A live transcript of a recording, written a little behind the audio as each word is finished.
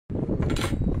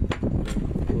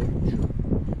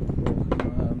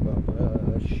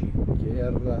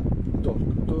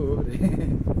доктори.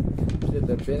 С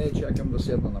нетърпение чакам да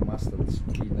седна на масата да си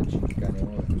пи, иначе така не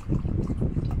мога.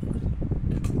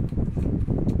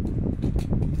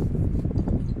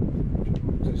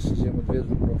 Утре си взема 2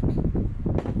 зубровки.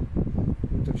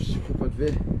 Утре ще си купа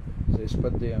 2, за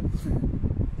изпът да имам.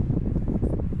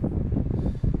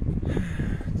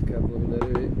 Така,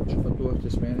 благодаря ви, че пътувахте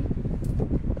с мене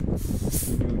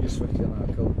и ми удисвахте на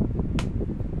акъл.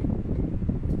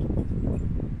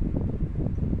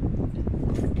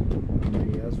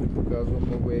 И аз ви показвам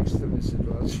много екстрени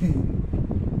ситуации.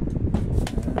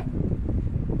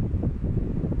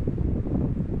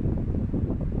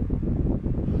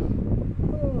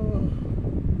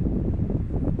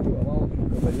 Това малко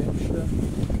тук бъдемчета.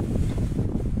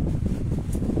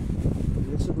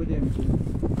 Къде са бъдемите?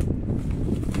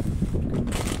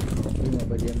 Има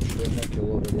бъдемчета, 1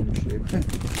 кило бъдемчета има. 1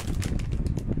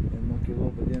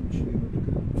 кило бъдемчета има тук.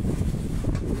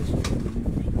 Къде са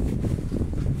бъдемчета?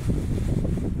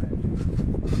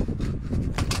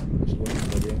 Сложим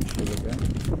бъдемчета така.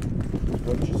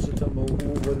 Почицата много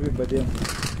върви бъдем.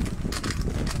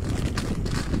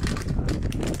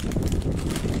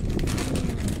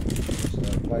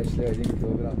 Сега 20 лева 1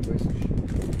 килограм, кой искаш?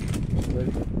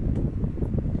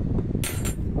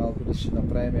 Малко да си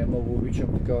направим, я много обичам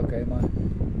такава кайма.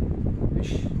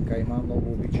 Виж, кайма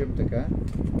много обичам така.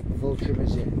 Вълчо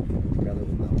мезе. Така да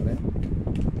го направим.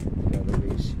 Така да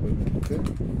го изсипаме тук.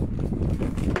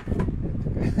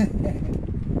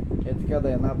 Е така да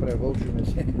я направя вълчо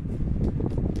мезе.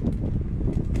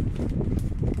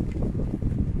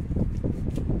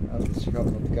 Аз да си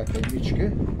хапна така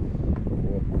каймичка.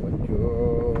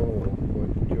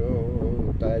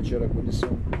 Тая че ръководи съм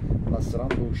насран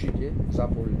до ушите,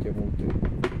 заповедите му утре.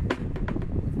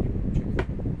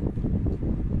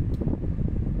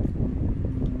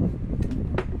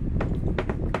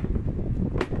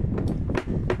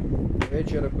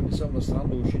 Вечер, ако не съм насран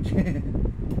до ушите,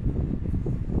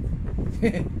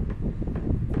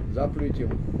 заплюйте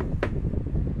му.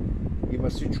 Има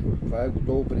всичко. Това е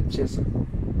готово принцеса.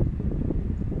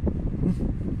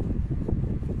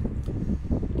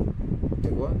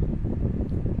 Тегло?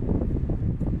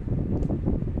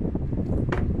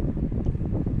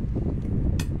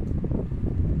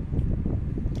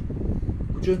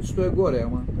 Кученцето е горе,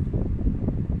 ама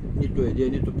нито еде,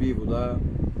 нито пие вода.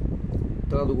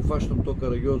 Трябва да го фащам то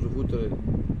Карагьозов утре.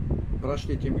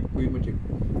 Пращайте ми, ако имате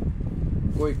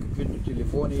кой каквито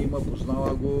телефони има,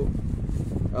 познава го.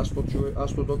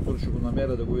 Аз то доктор ще го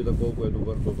намеря да го видя колко е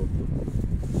добър то доктор.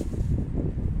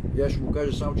 Я ще му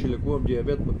кажа само, че лекувам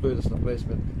диабет, пък той да се направи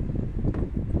сметка.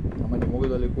 Ама не мога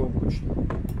да лекувам кучета.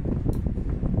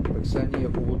 Пък сега ние е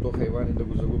хубаво то хайвани да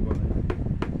го загубваме.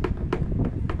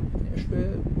 Нещо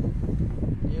е...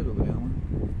 Не е добре, ама.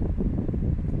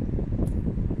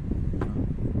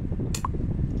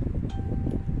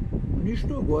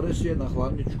 Нищо, горе си е на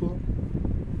хладничко.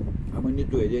 Ама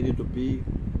нито еде, нито пие,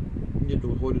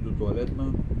 нито ходи до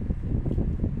тоалетна.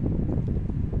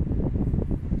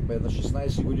 Бе на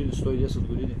 16 години, 110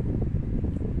 години.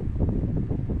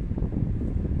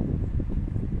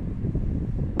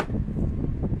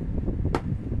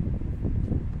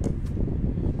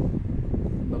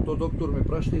 На то доктор ме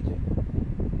пращайте.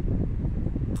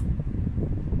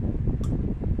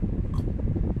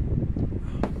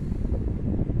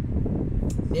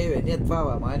 Не бе, не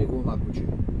това, ама айде го накучи.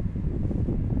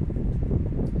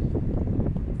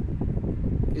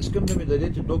 Искам да ми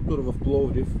дадете доктор в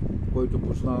Пловдив, който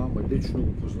познавам, лично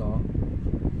го познавам.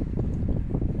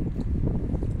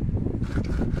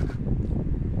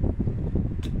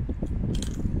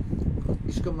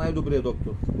 Искам най-добрия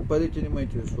доктор. Парите не ме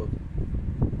интересуват.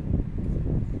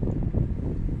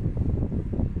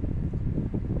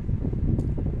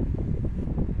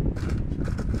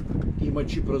 Има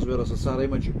чип, разбира се, Сара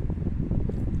има чип.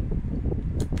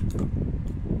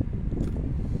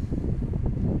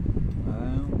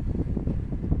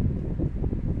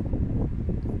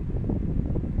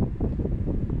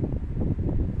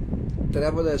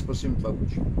 Трябва да я спасим това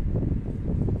куче.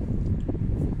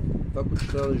 Това куче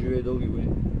трябва да живее дълги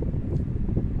години.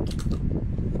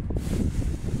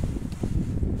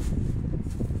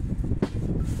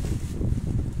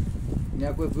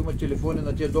 Някой, ако има телефони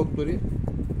на тези доктори,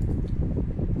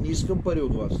 не искам пари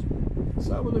от вас.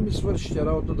 Само да ми свършите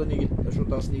работа,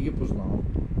 защото аз не ги познавам.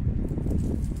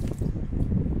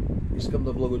 Искам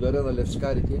да благодаря на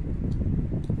левскарите.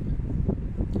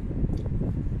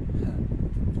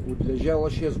 Отлежала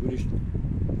 6 годишна.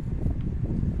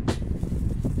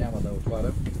 Няма да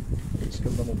отварям.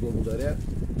 Искам да му благодаря.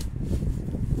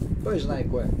 Той знае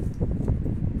кой е.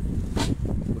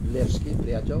 От Левски,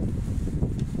 приятел.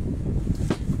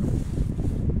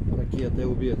 ракията е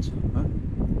убиеца.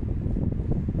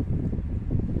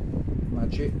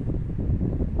 Значи,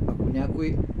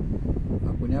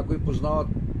 ако някой познава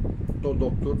то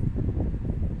доктор,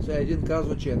 сега един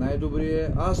казва, че е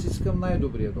най-добрия, аз искам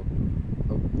най-добрия доктор.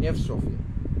 Не в София.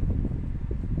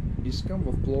 Искам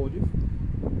в Пловдив,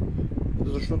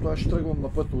 защото аз ще тръгвам на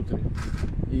път утре.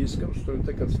 И искам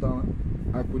сутринта като стана,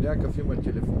 ако някакъв има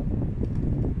телефон.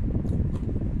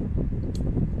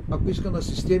 Ако иска на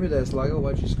системи да я слага,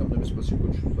 обаче искам да ми спаси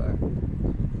кучето.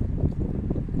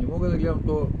 Не мога да гледам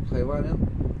то хайванен,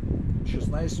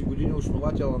 16 години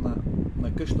основатела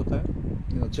на къщата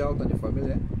и на цялата ни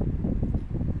фамилия,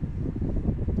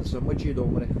 да се мъчи и да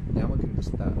умре. Няма как да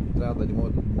става. Трябва да не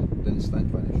може да не стане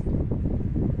това нещо.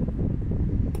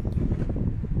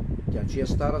 Тя че е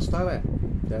стара е.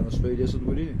 Тя е на 110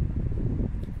 години.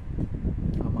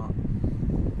 Ама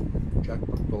чак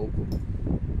пък толкова.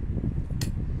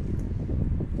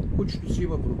 Кучето си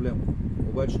има проблем.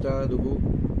 Обаче трябва да го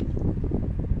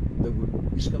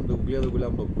искам да го гледа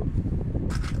голям доктор.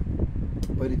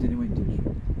 Парите не ме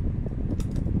интересуват.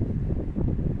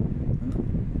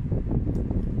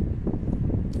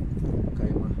 Така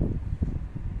има.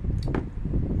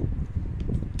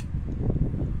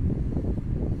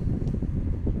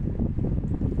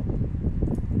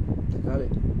 Така ли?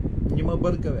 Нима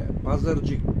бърка, бе.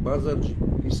 Пазарджик.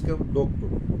 Искам доктор.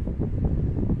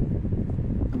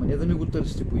 Ама не да ми го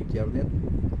търсите по интернет,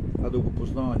 а да го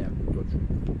познава някой точно.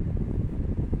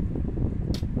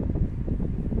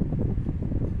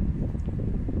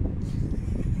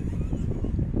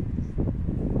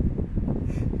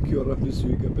 Кьорав ли си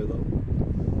вика педал?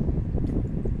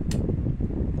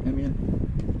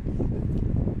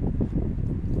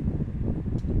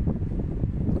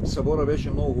 Събора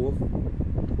беше много хубав,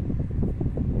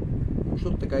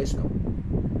 защото така искам.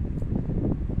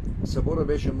 Събора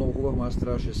беше много хубав, но аз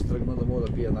трябваше да се тръгна да мога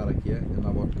да пия една ракия, една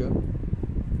водка.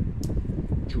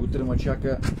 Че утре ма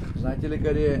чака, знаете ли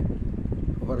къде е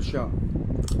Варшава?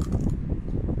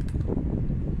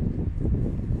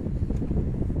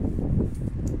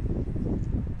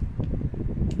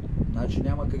 Значи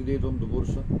няма как да идвам до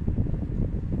Бурса.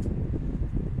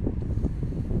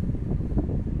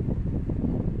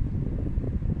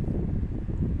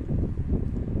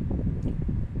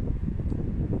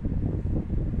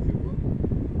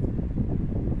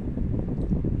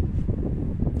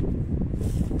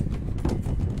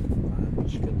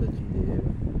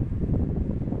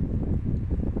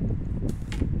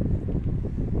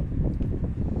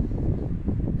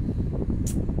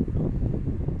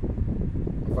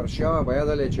 Варшава, бая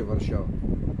далече Варшава.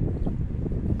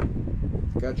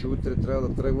 Така че утре трябва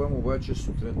да тръгвам, обаче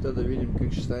сутринта да видим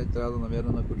как ще стане, трябва да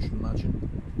намеря на кучен начин.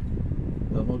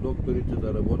 Дано докторите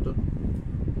да работят.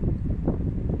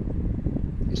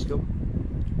 Искам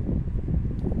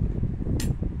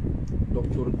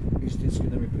доктор истински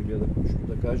да ми прегледа кучето,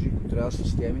 да каже, ако трябва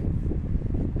системи,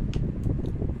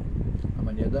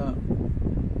 ама не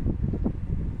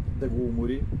да го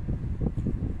умори.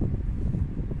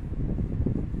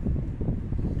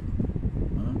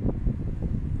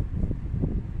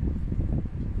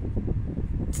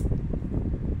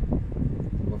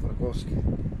 Раковски.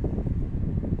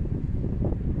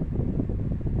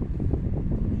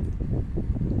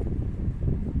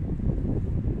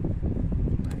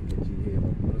 Майка ти ева,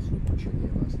 мръсно куче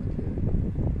ева аз на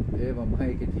тебе. Ева,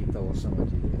 майка ти и тала сама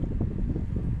ти ева.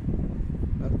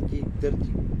 А таки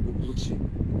търти буклуци.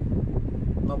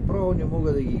 Направо не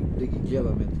мога да ги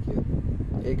гледаме такива.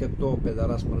 Като това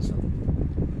педарас мръсен.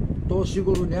 То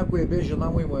сигурно някой бе жена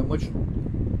му и му е мъчно.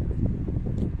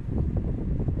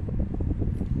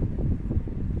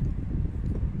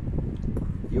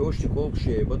 И още колко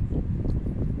ще ебат,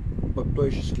 пък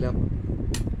той ще скляпа.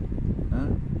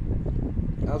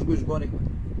 Аз го изгоних.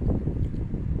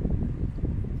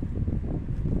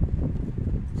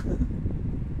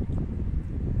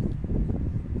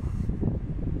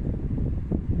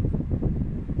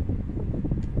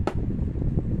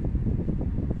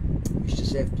 Вижте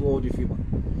се, в Пловдив има.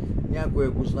 Някой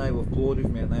ако знае в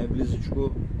Пловдив ми е най-близичко.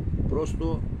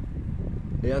 Просто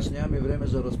аз нямам и време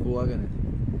за разполагане.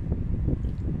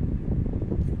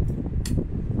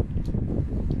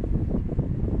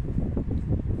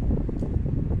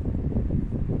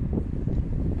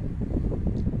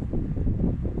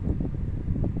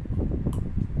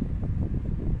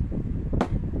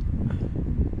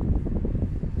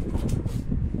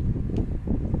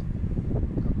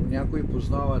 Някой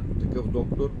познава такъв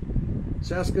доктор.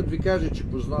 Сега аз като ви кажа, че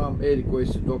познавам еди кой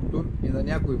си доктор и на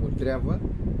някой му трябва,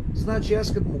 значи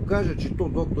аз като му кажа, че то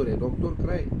доктор е доктор,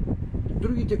 край.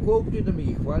 Другите колкото и да ми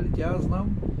ги хвалите, аз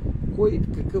знам кой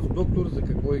какъв доктор за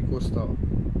какво и какво става.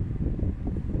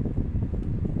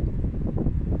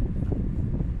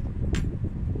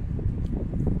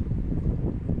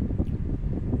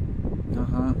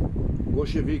 Аха.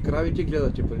 Гоше, вие кравите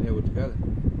гледате при него, така ли?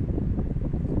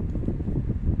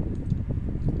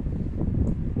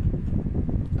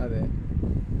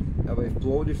 Абе, в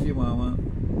Пловдив има, ама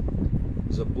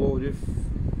за Пловдив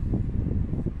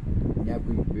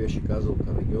някой беше казал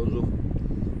Карагьозов,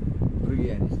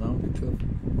 другия не знам какъв.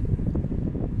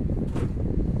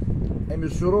 Еми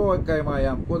сурова кайма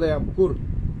ям, ко да ям кур.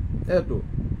 Ето,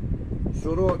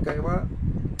 сурова кайма.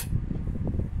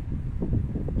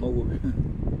 Много би.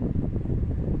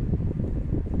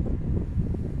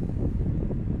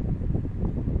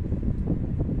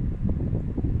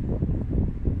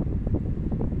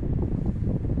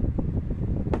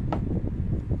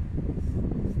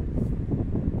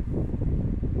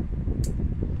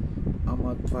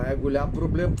 Ама това е голям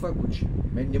проблем, това куче.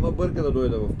 Мен нема бърка да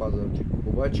дойда в Пазарджик.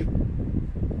 Обаче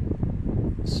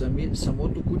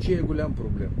самото куче е голям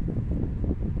проблем.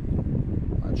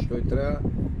 Значи той трябва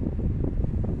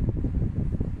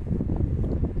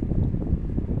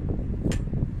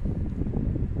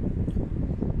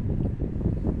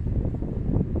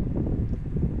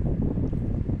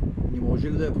не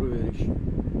може ли да я провериш?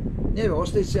 Не бе,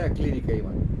 още и сега клиника има.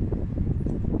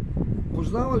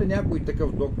 Познава ли някой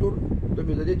такъв доктор да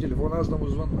ми даде телефон, аз да му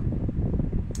звънна?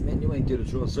 Мен не ме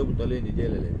интересува събота ли,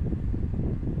 неделя ли.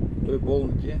 Той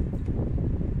болник е.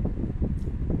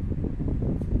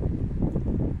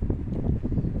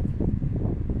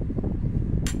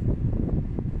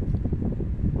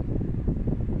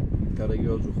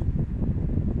 Карагьозов.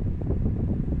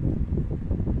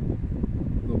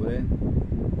 Добре.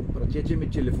 Пратете ми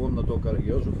телефон на то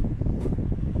Карагьозов.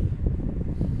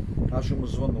 Аз ще му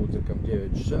звънна утре към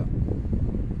 9 часа.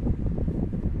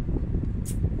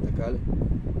 Така ли?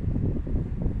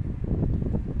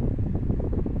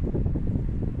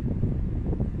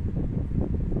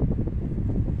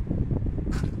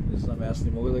 Не знам, аз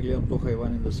не мога да гледам то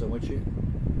хайванин да се мъчи.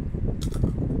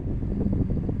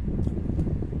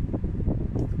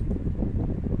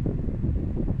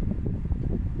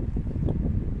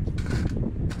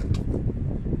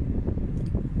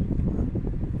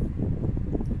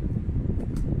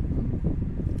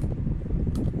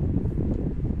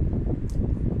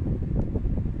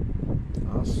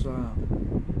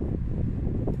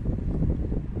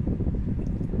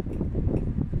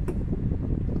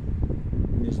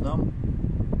 Не знам.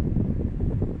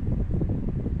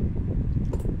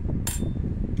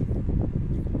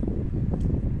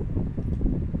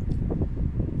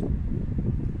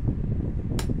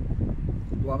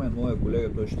 Пламен, моя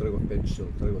колега, той ще тръгва в 5 часа, да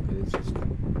тръгва където се иска.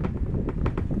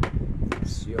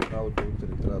 Сия работа утре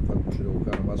трябва това куче да го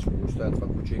карам, аз ще го оставя това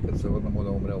куче и като се върна му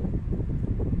да умрел.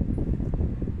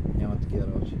 Няма такива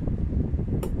работи.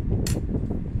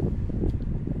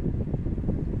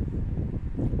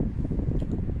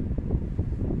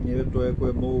 Не бе, той ако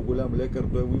е много голям лекар,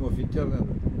 той го има в интернет.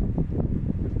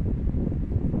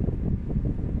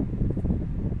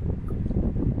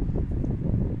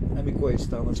 Ами кой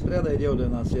стана? Спря да еде от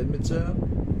една седмица,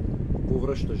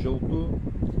 повръща жълто,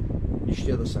 и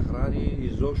ще да се храни,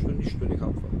 изобщо нищо не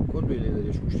хапва. Кото и да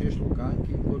дадеш, ако щеш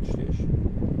луканки, кото щеш.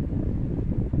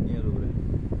 Не е добре.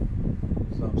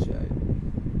 Знам сега.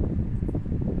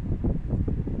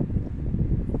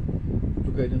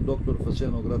 Тук един доктор в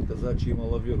Асеноград каза, че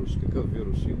имала вирус. Какъв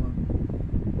вирус има?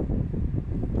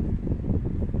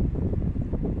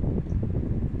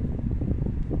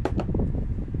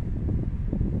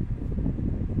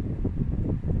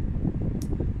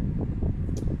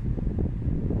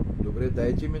 Добре,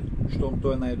 дайте ми, щом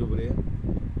той е най-добрият.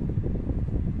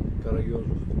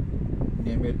 Карагьозов.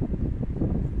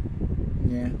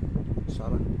 Не,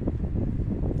 Сара.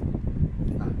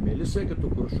 Мели се като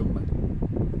куршум, ме.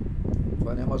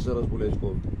 Това няма да се разболее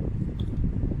скоро.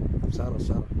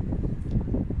 Сара.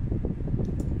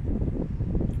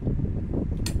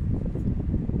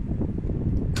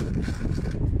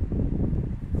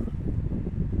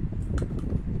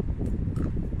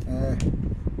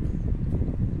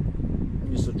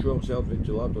 Не се чувам сега от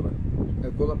вентилатора.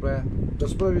 Какво да правя? Да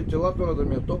спра вентилатора, да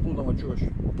ми е топло, да ме чуваш.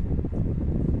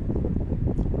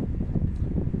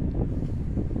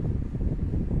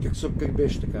 Как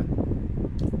беше така?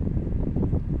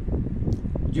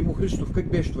 Димо Христов, как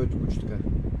беше твоето куче така?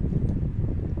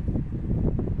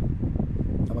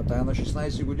 Ама тая на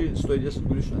 16 години, 110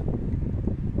 годишна.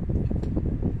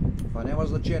 Това няма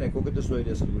значение, колко е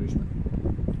 110 годишна.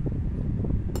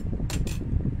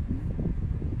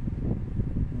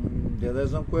 Да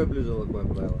знам кой е близала, кой е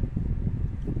правила.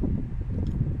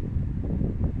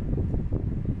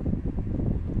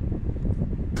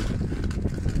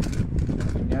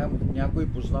 Някой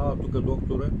познава тук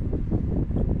доктора.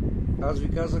 Аз ви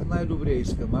казах най-добрия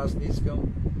искам, аз не искам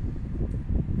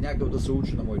някакъв да се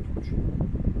учи на моето учи.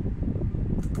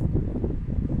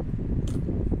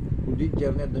 От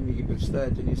интернет да ми ги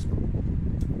представите не искам.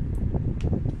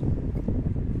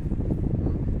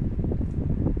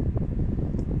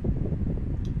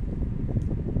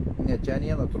 Не, тя не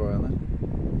е натроена.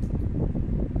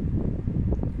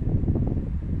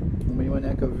 Но има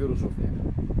някакъв вирус в нея.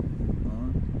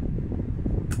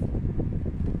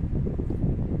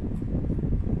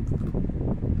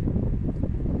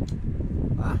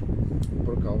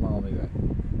 Прокалмал ми бе.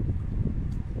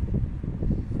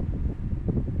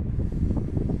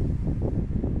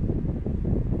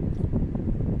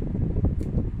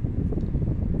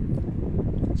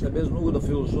 Сега без много да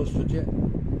философствате,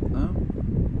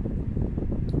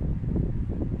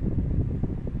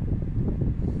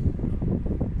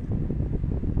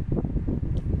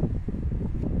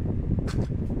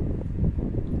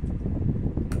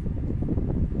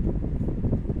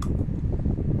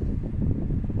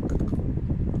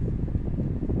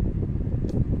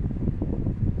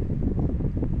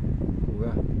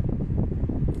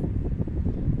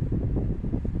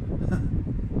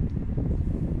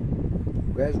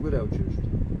 Кога е сгоря училище?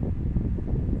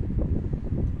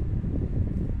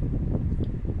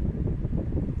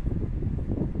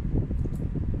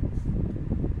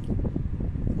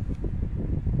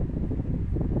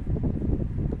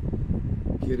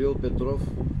 Кирил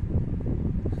Петров.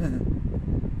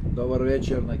 Добър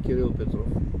вечер на Кирил Петров.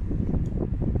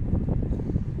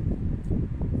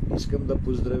 Искам да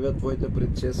поздравя твоята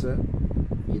принцеса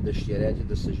и дъщеря ти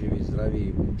да са живи и здрави,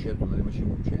 и момчето, нали имаш и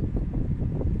момче,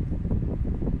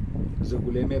 за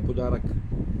големия подарък.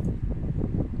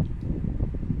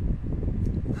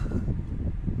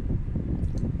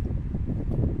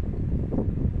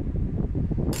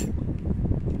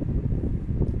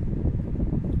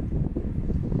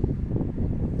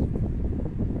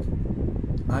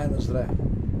 Ай, на здраве!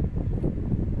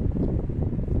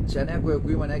 Сега някой,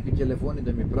 ако има някакви телефони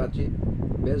да ми прати,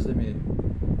 без да ми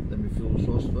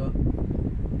философства,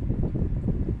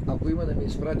 ако има да ми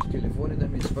изпрати телефони, да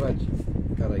ми изпрати.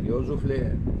 Карагьозов ли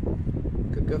е?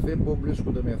 Какъв е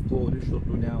по-близко да ме в Пловдив,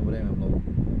 защото нямам време много.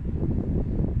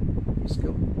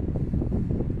 Искам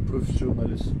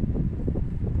професионалист.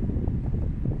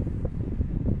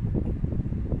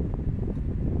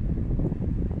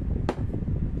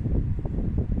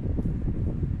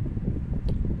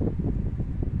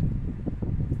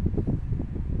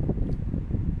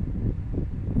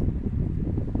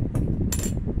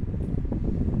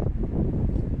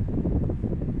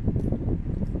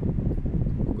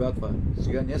 Кога това?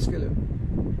 Сега днеска ли?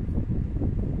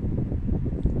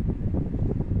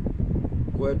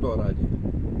 Кое е то радио?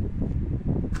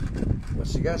 А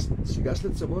сега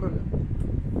след събора ли?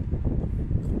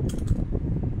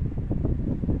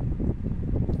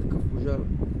 Какъв пожар?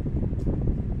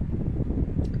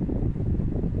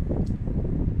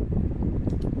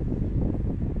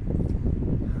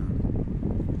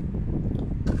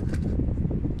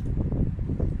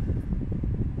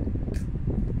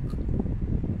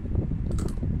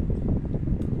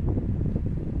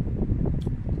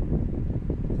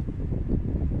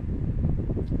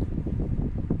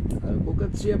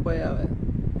 Колкът си е бая, бе.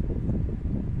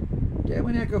 Тя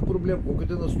има някакъв проблем,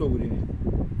 колкото е на 100 години.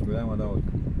 Голяма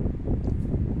работа.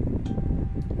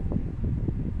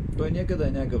 Той някъде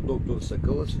е някакъв доктор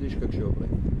Сакъла, седиш как ще оправи.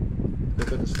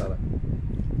 Колкото е стара.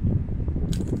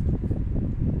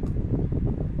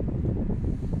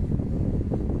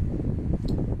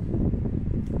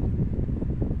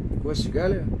 Кога сега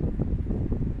ли?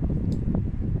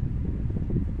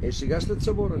 Е, сега след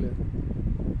събора ли?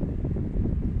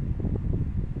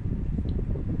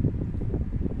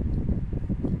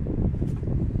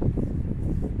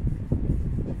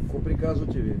 Какво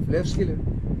приказвате ви? В Левски ли?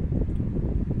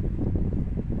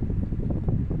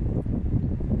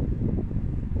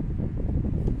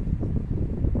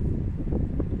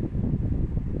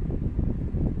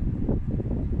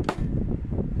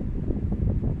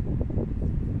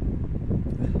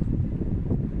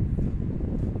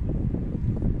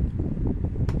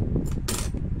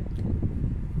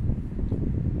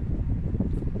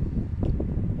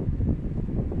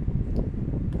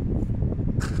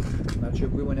 Значи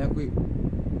ако има някой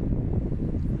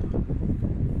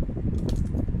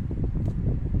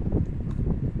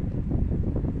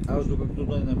аз докато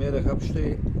да не намеря хапща,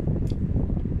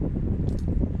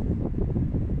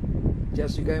 тя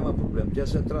сега има проблем, тя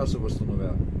сега трябва да се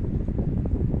възстановява.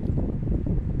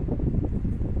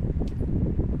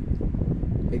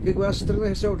 Е, какво аз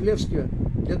тръгнах сега от Левски, бе?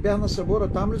 Дед бях на събора,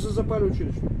 там ли се запали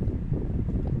училище?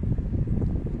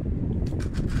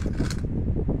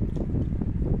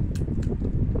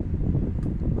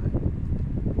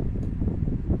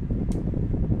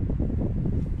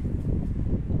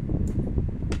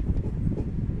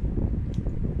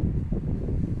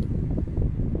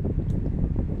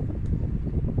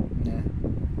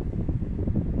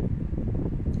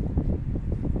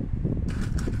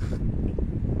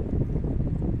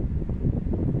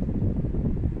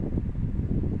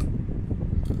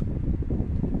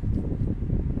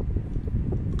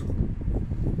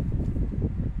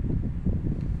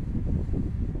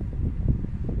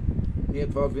 Ние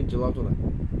това от вентилатора.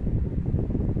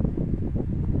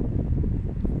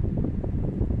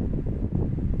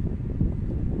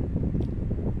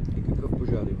 И какъв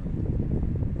пожар има?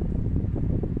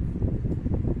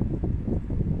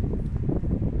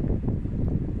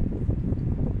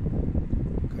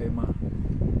 Кайма.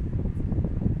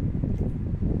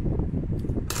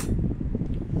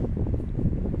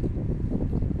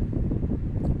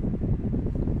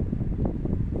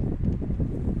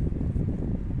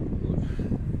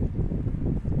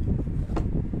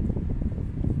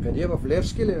 Къде? В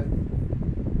Левски ли?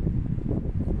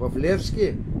 В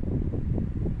Левски?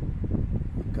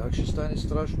 Как ще стане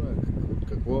страшно? От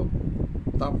какво?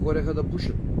 Там хореха да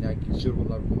пушат някакви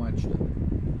сирвонаркоманчета.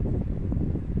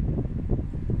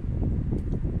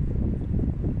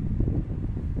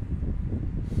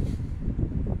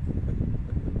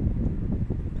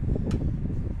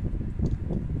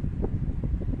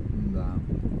 Да.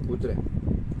 Утре.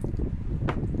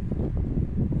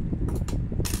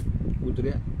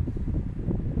 Утре.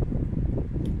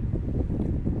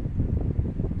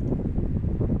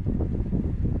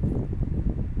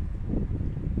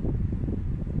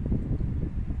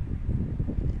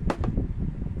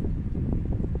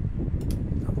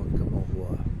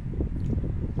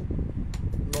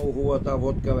 Много хубава тази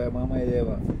водка, бе, мама и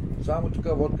дева. Само тук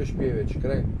водка ще пие вече,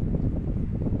 край.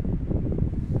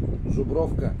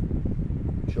 Зубровка.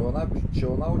 Ще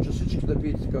науча всички да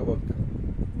пиете така водка.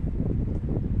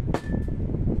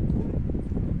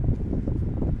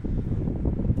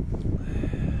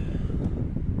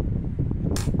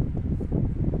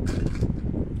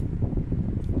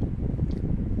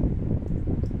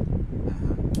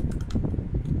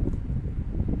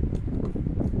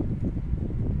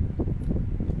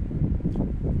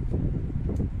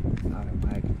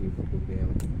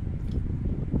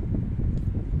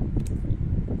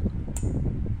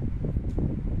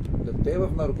 Те в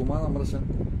наркомана мръсен.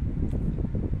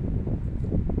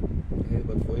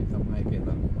 Еба, твоята майка е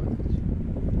наркомана.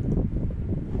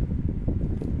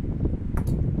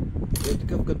 Е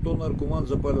такъв като наркоман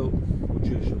запалил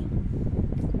училището.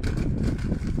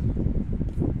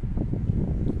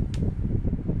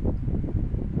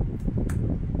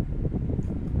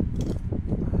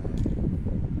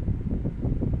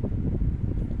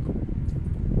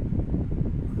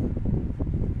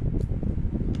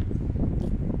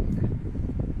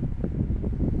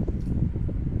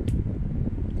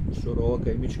 Сурова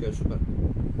каймичка е супер.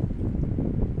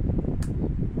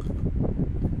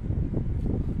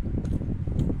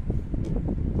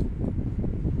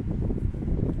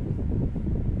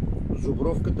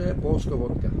 Зубровката е полска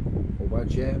водка,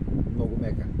 обаче е много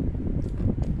мека.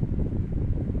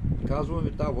 Казвам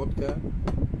ви, тази водка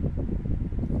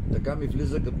така ми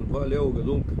влиза като 2 лева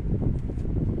гадулка.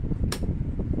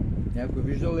 Някой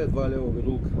виждал ли е 2 лева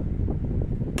гадулка?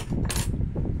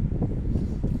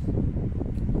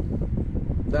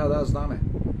 Да, знаме.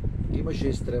 Имаше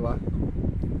и стрева.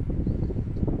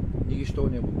 И що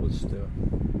не го бъде стрева?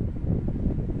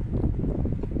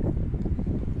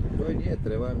 Той не е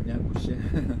трева, ами някой си.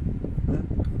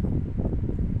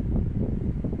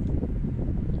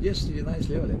 10-11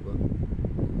 лева леко.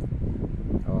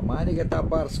 Ама майнига та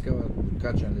барска,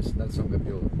 качан ли си, не съм ga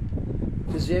пил.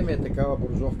 Ти вземе такава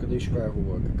борзовка да ишка е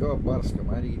хубава. Какава барска,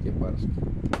 майнигите е барска.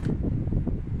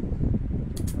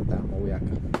 Да, много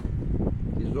яка.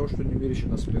 Изобщо не мирише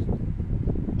на спирт.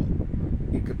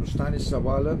 И като стане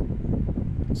сабаля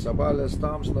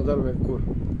ставам с надървен кур.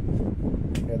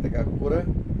 Е така кура.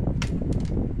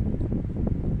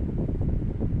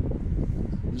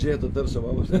 Че да търса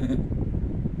бабата.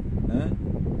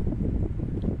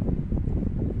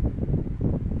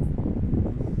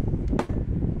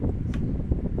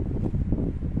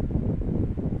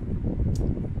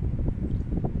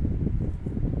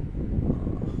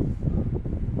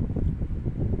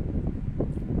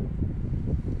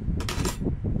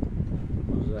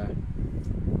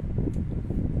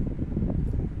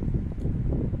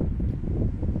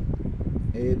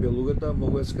 Белугата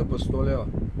много е скъпа, 100 лева.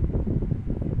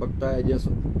 Пък тая е 10.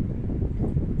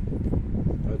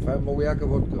 Това е много яка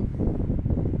водка.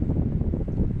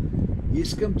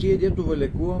 Искам тия, дето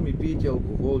валекувам и пиете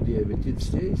алкохол,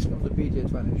 диабетиците, искам да пиете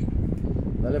това нещо.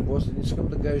 Нали, после не искам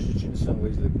да кажете, че не съм го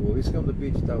излекувал. Искам да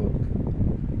пиете тази водка.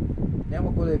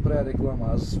 Няма кой да я правя реклама,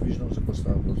 аз виждам за какво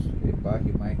става въпрос. Бах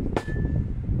и майка.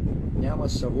 Няма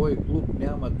Савой клуб,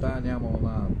 няма тая, няма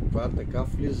она. Това така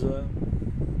влиза.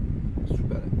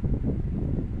 Супер е.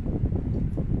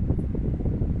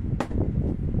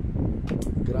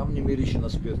 Грам не мирише на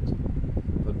спирт.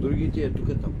 А другите е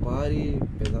тук тапари,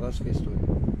 педараска история.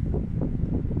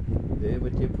 Де бе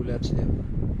тия поляци, де.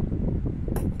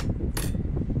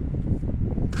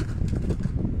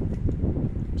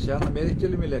 Сега намерихте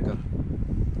ли ми лекар?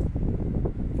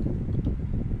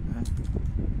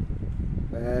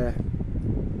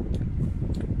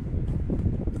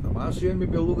 Ама аз имам и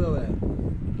белуга, бе.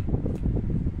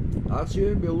 Аз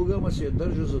имам белуга, ама си я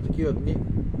държа за такива дни.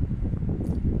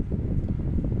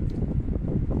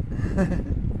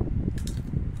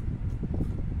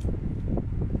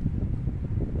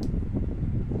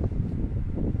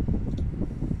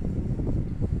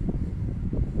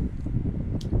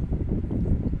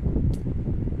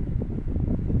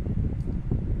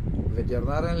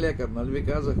 Ветеринарен лекар, нали ви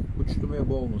казах, кучето ми е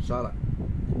болно, Сара.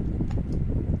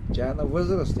 Тя е на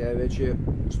възраст, тя е вече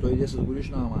 110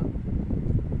 годишна, ама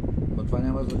това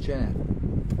няма значение.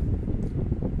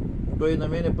 Той на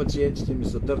мене пациентите ми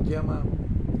са търти, ама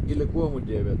ги лекувам от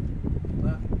диабет.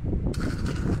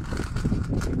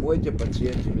 И моите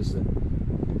пациенти ми са.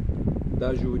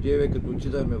 Даже от деве, като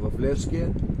отидаме в Левския,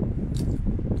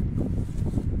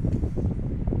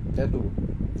 ето го.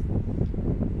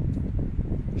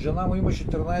 Жена му имаше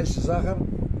 13 захар,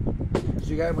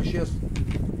 сега има 6.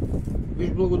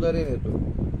 Виж благодарението.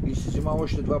 И си взима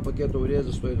още 2 пакета ория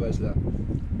за 120 лева.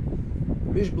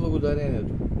 Виж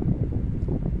благодарението.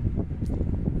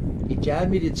 И тя е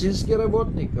медицински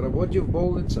работник, работи в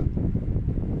болница.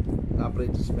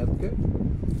 Направите сметка.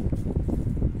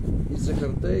 И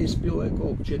захарта е изпила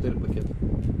колко? 4 пакета.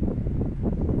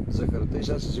 Захарта и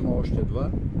сега си взима още 2.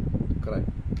 Край.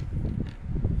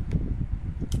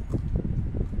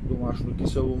 Домашно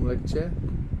кисело млекце.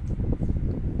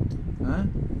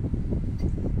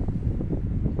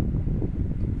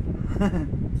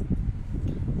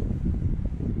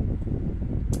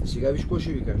 Сега виж какво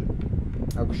ще ви кажа.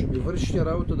 Ако ще ми вършите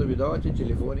работа да ви давате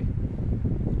телефони,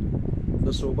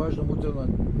 да се обаждам утре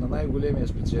на най-големия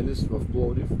специалист в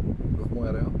Пловдив, в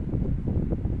моя район,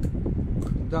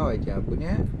 давайте, ако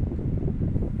не,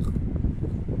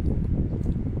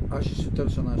 аз ще си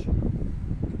търся начин.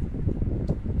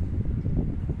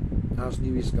 Аз не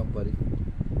ви искам пари.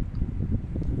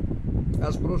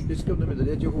 Аз просто искам да ми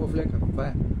дадете хубав лекар. Това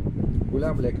е.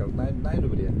 Голям лекар,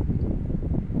 най-добрият.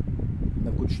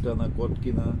 На кучета, на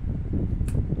котки, на...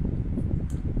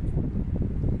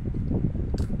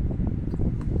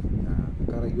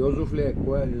 Карагьозов ли е?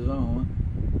 Кой е? Не знам, ама.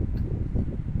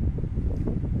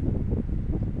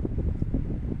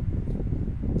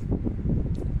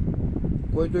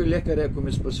 Който и лекар, ако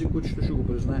ме спаси кучето, ще го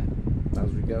признае. Аз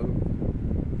ви казвам.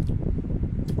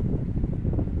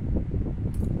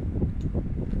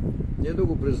 Не да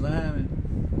го признаеме.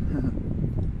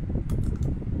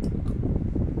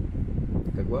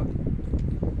 Каква?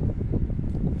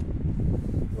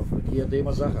 В ракията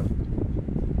има захар.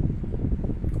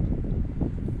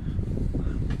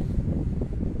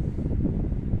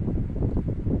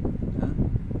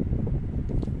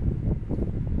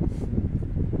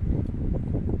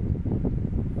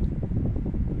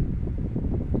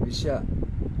 Вися,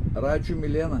 Райчо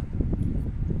Милена,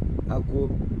 ако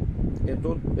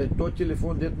то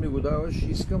телефон, дет ми го даваш,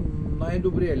 искам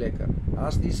най-добрия лекар.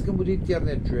 Аз не искам от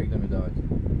интернет човек да ми давате.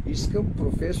 Искам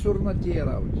професор на тия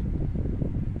работи.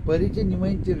 Парите не ме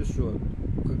интересуват.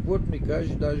 Каквото ми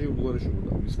каже, даже и отгоре ще го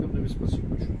дам. Искам да ми спаси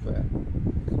кучето. Това е.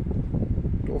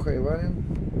 Тоха Иванин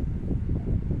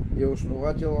е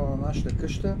основател на нашата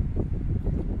къща,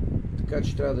 така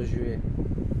че трябва да живее.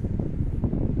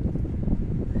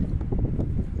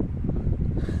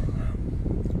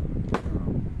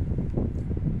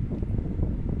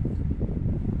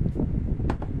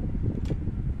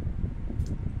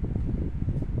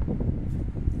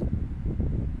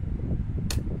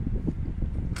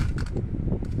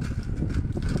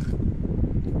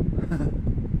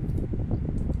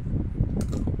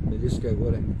 Медиска е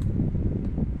горе.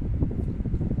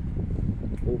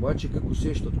 Обаче как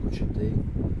усещат кучета й?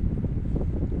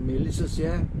 Мелиса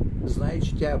сега знае,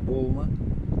 че тя е болна.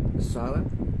 Сара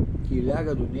и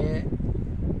ляга до нея.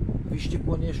 Вижте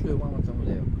какво нещо е мамата му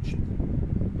да е кучета.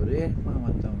 Добре,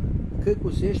 мамата му. Как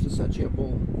усеща сега, че е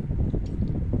болна?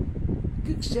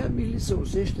 Как сега Мелиса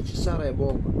усеща, че Сара е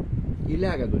болна? И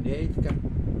ляга до нея и така.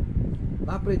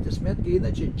 Направите сметка,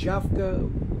 иначе джавка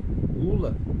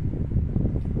лула.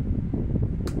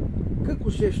 Как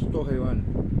усеща Тоха Иванин?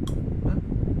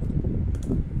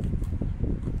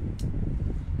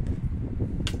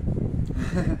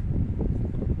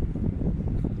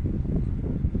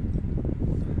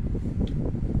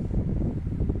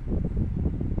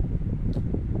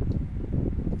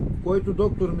 Който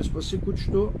доктор ми спаси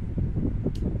кучето,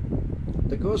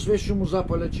 такова свеж ще му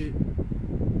запаля, че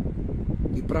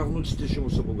и правнуците ще му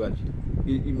са богати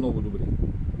и много добри.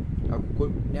 Ако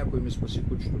някой ми спаси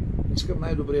кучето, искам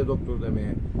най-добрият доктор да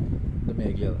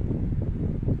ме гледа.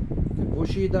 Какво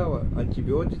ще й дава?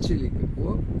 Антибиотици или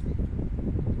какво?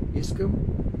 Искам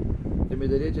да ми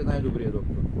дадете най-добрия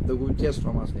доктор. Да го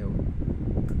тествам аз него.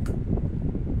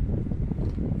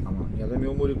 Ама няма да ми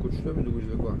умори кучето, ами да го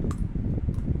извлекла.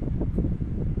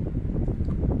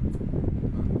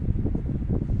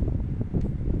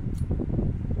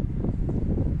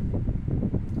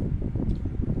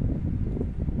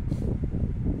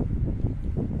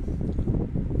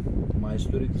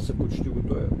 Майсторите са почти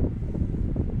готови.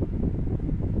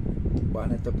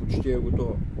 Банята почти е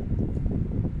готова.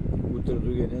 Утре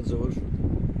другия ден завършват.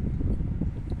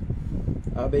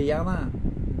 Абе, Яна,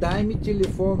 дай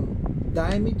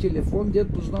ми телефон,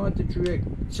 дед познавате човек.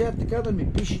 Сега така да ми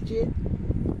пишете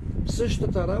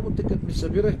същата работа, като ми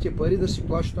събирахте пари да си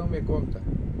плащам конта.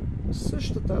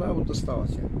 Същата работа става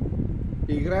сега.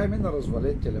 Играеме на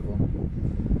развален телефон.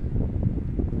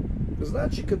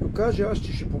 Значи, като каже аз,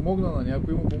 че ще помогна на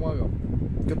някой, му помагам.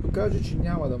 Като каже, че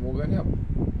няма да мога, няма.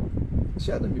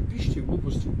 Сега да ми пишете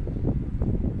глупости.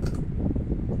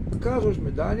 Казваш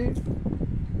ми, Дани,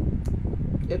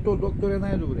 ето доктор е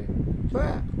най-добре. Това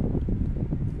е.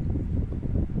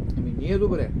 Ами не е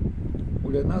добре.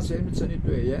 От една седмица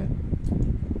нито е,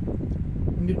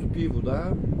 нито пие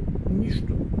вода,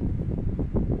 нищо.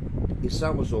 И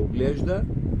само се оглежда.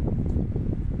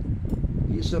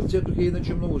 И сърцето е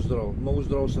иначе много здраво. Много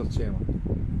здраво сърце има.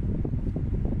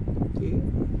 И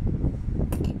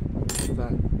това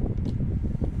е.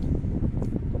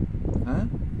 А?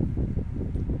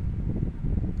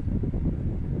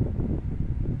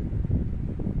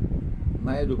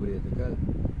 Най-добрият, така ли?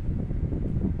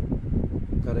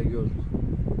 Карагьозов.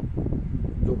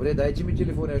 Добре, дайте ми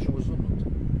телефон, я ще му звъннат.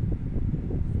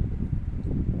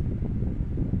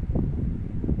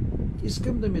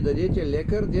 Искам да ми дадете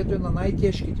лекар, дето е на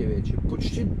най-тежките вече.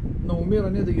 Почти на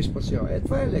умиране да ги спасява.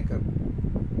 Това е лекар.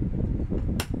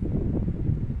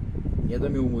 Не да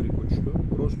ми умори кучето,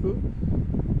 просто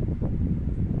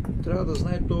трябва да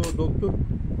знае този доктор.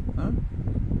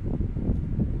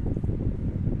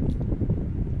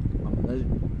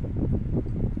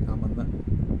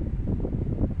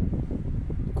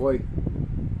 Кой?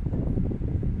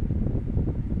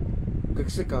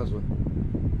 Как се казва?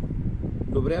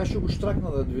 Добре, аз ще го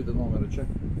штракна да видя номера, чак.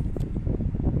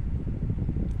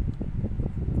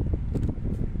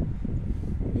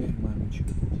 Мамичка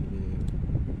ти ли...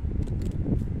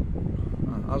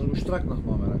 Аз го штракнах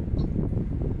номера.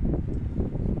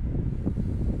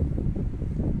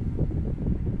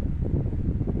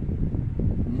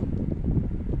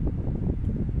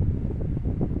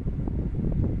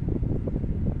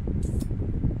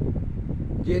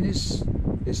 Денис,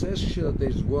 сега искаше да те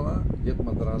изгона, дет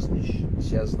ма дразниш,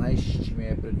 сега знаеш, че ми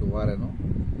е претоварено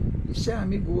и сега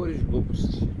ми говориш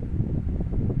глупости.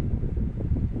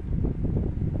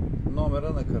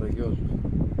 Номера на Карагьозов.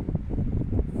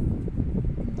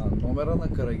 На номера на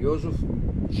Карагьозов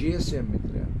GSM ми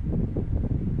трябва.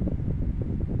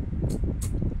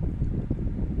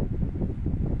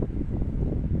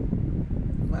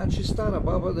 Значи стара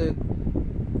баба да е...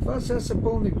 Това сега са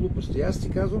пълни глупости. Аз ти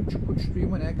казвам, че кучето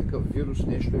има някакъв вирус,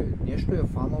 нещо е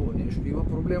фанало, нещо има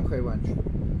проблем, хайванчето.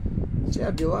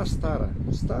 Сега била стара.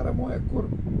 Стара моя кор.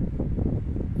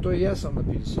 Той и аз съм на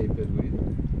 55 години.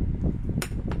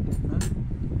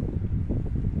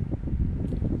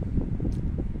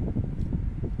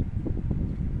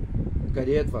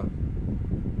 Къде е това?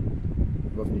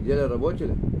 В неделя работи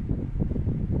ли?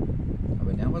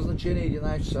 Абе няма значение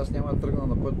 11 часа, аз няма да тръгна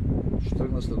на път. Ще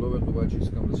тръгна след обед, обаче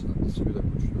искам да си видя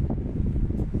кучето.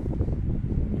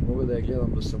 Не мога да я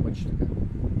гледам да се мъчи така.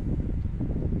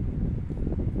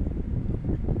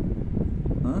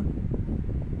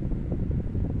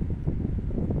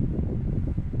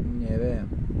 Не бе.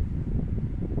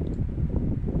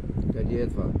 Къде е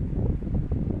това?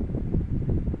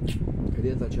 Къде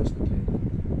е тази част на клиника?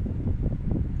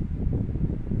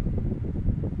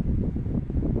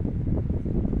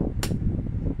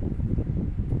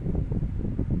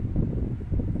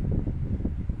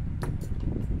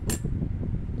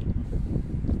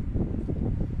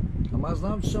 Аз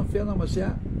знам, че съм фен, ама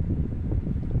сега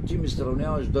ти ми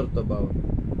сравняваш дърта баба.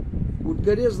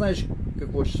 Откъде знаеш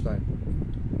какво ще стане?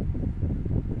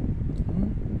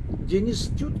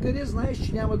 Денис, ти откъде знаеш,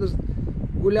 че няма да...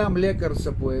 Голям лекар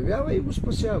се появява и го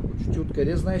спасява куче. Ти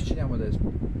откъде знаеш, че няма да е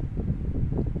спасява?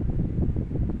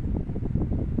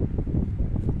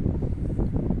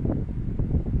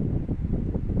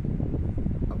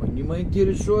 Ама не ме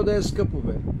интересува да е скъпо,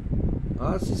 бе.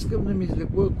 Аз искам да ми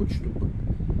излекува кучето пък.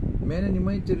 Мене не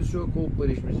ме интересува колко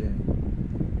пари ще ми вземе.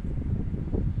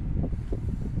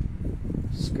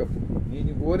 Скъпо. Ние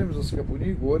не говорим за скъпо,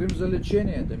 ние говорим за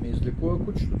лечение, да ми излекува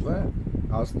кучето. Това е.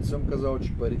 Аз не съм казал,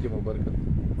 че парите му бъркат.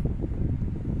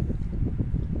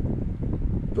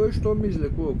 Той, що ми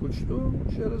излекува кучето,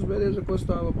 ще разбере за какво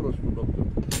става въпрос по доктор.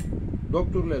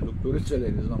 Доктор ли е, докторица ли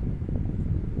е, не знам.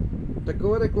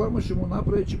 Такава реклама ще му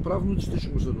направи, че правнуците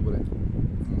ще му са добре.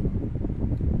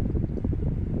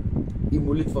 И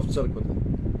молитва в църквата.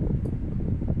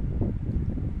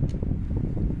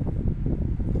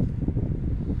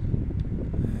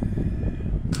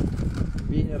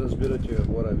 Вие не разбирате,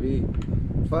 хора.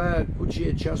 Това куче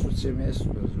е част от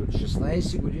семейството.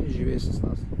 16 години живее с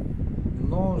нас.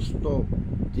 Нон-стоп,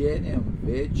 денем,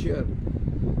 вечер.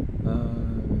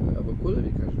 Абе, да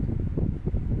ви кажа?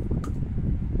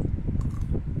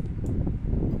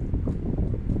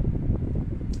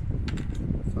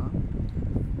 Това?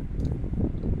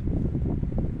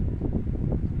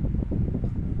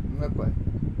 На кое?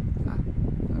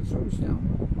 Аз се обяснявам.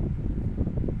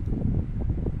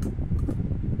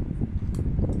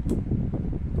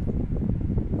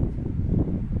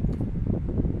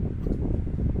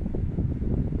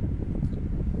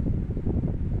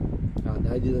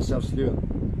 Дайде да са в Сливен.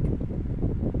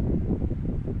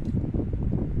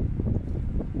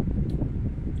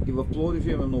 И в Пловдив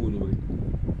имаме много добри.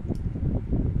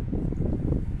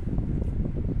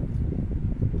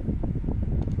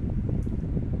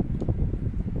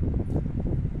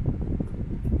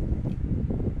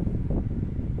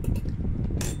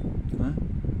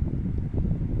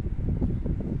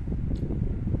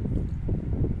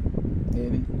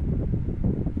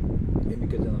 Еми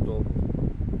къде надолу.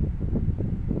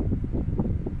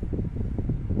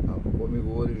 Ми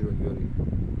говориш, бе, Георги?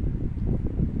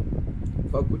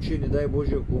 Това куче, не дай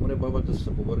Боже, ако умре, бабата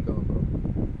се побърка направо.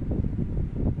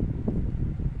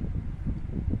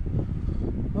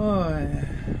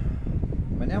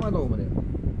 Ма няма да умре.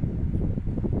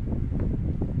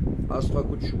 Аз това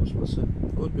куче ще го спаса.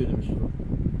 Който и да ми струва.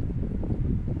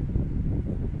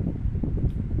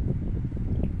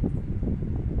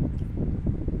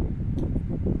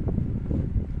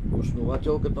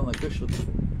 Основателката на къщата.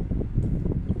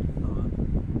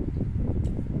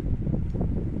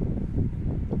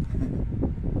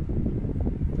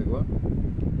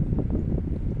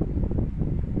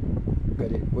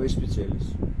 Кой е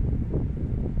специалист?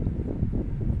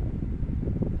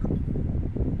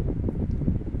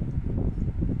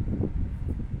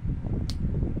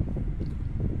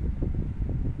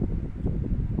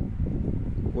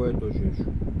 Кой е то Жечо?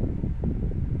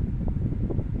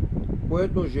 Кой е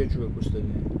то Жечо, бе,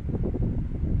 Костадине?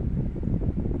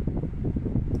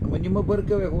 Ама нима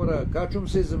бърка, бе, хора. Качвам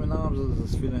се и заминавам за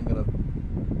Свиленград.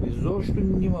 Изобщо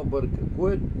нима бърка.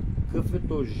 Какъв е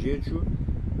то Жечо?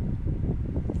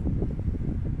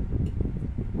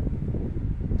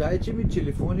 Дайте ми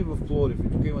телефони в Пловдив. И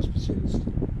тук има специалисти.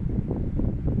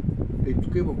 И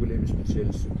тук има големи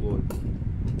специалисти в Пловдив.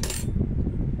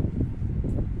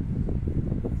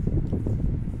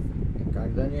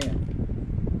 Как да не е?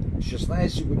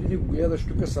 16 години го гледаш,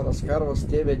 тук се разкарва с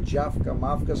тебе, джавка,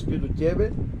 мавка, спи до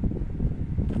тебе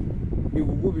и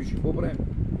го губиш. И какво правим?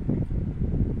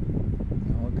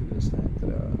 Няма къде да стане,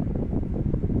 трябва.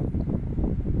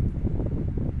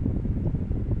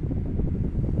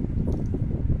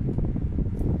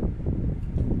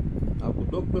 Ако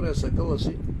доктора е съкъла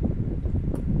си,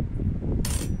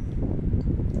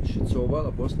 ще се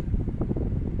обада после.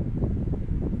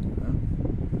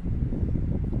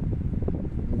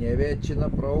 Не вече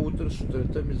направо утре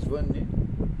сутринта ми звънни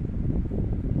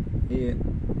и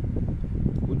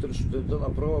утре сутринта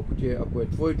направо, ако е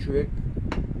твой човек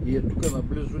и е тук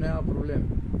наблизо, няма проблем.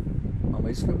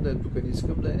 Ама искам да е тук, не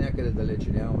искам да е някъде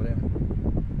далече, нямам време.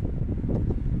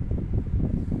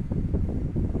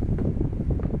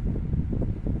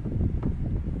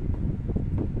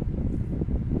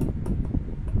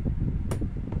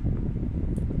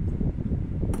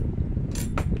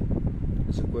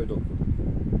 За кой доктор?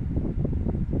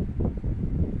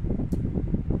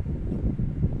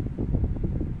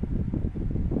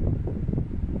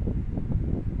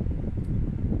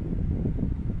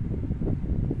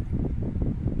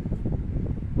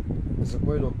 За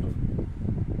кой доктор?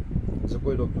 За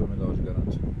кой доктор ми даваш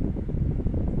гаранция?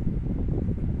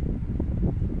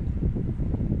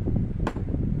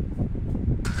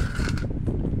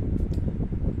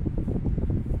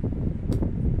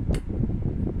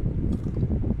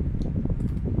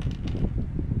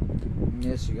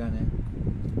 Не, сега не.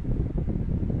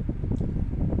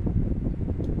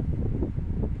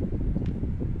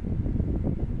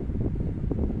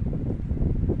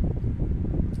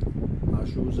 Аз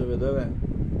ще го заведа, бе.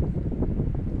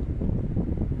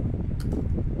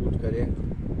 Откъде?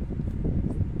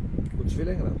 От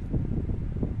Свиленград.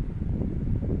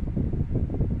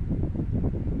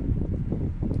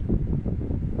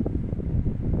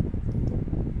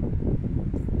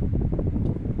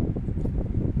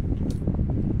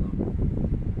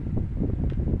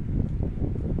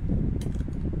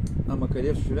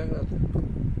 Къде в Свиленград?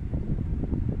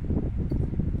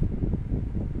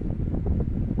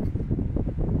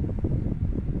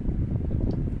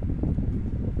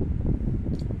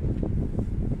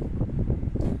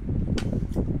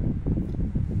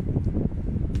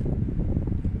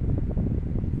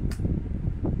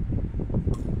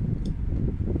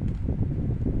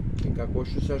 И как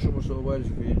още сега ще му се обадиш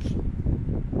в единче?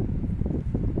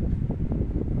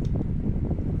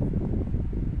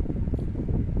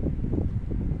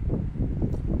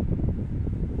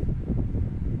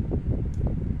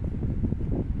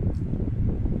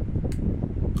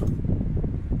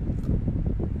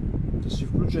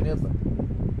 Нет.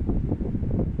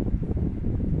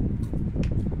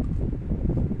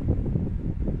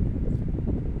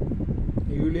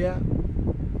 Юлия,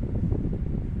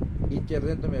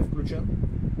 интернетът ми е включен.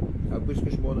 Ако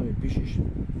искаш, мога да ми пишеш.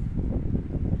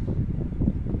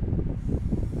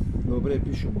 Добре,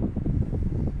 пишем.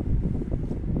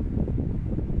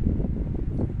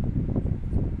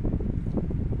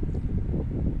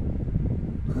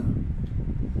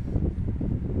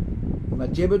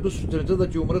 На тебе до сутринта да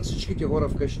ти умрат всичките хора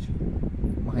вкъщи.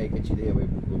 Майка ти дева и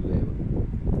Богодева.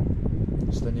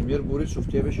 Станимир Борисов,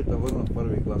 тебе ще те върна в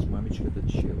първи клас. Мамичката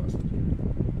ти ще е вас на тебе.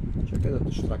 Чакай да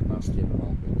те штракна аз тебе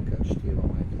малко и така ще ти ева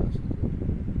майката аз на тебе.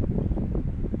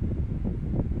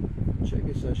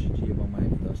 Чакай сега ще ти ева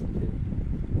майката аз на тебе.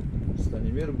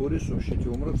 Станимир Борисов, ще ти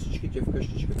умрат всичките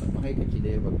вкъщичката. Майка ти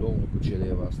дева долно куче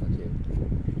дева аз на тебе.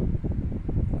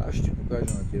 Аз ще ти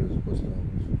покажа на тебе за какво става.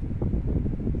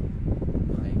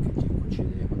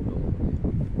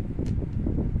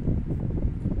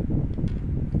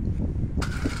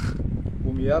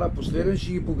 Яра, последен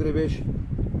ще ги погребеш.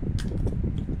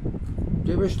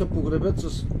 Тебе ще погребят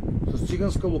с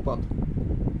циганска лопата.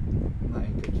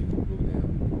 Майка ти го благодаря.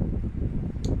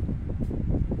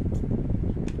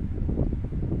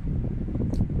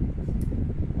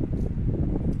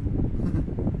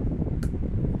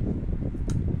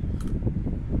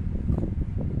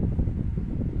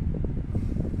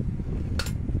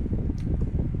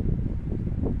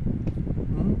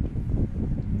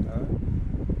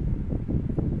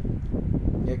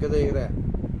 Да играе.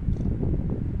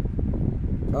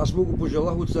 Аз му го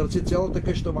пожелах от сърце цялата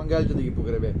къща мангалите да ги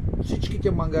погребе.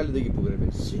 Всичките мангали да ги погребе.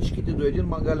 Всичките до един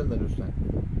мангален да не остане.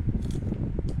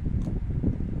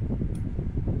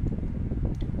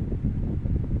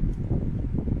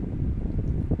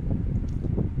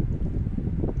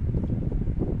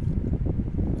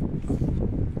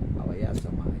 Ала я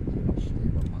сама ще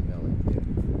има мангален.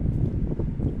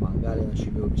 Мангалина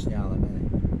ще ми обяснява на мене.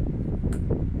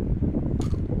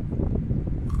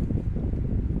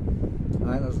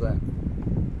 Ай, не знае.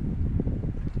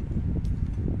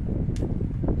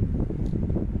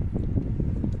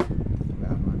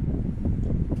 Вярно.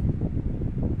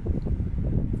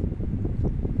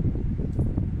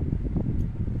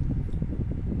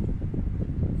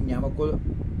 Няма кой да...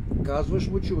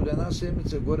 Казваш му, че от една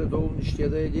седмица горе-долу не ще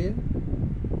да еде.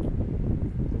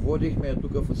 Водихме я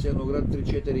тук в Асеноград,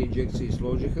 3-4 инжекции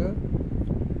сложиха.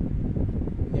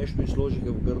 Нещо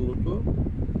изложиха в гърлото.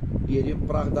 И един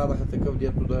прах дадаха такъв,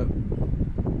 дето да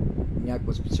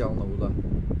някаква специална вода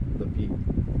да пие.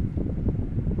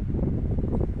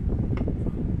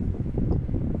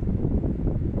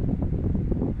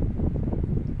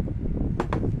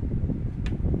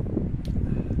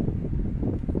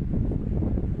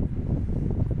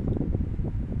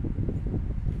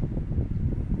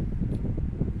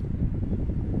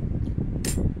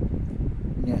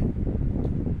 Не.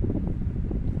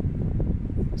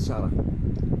 Сара.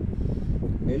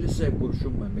 Мелиса е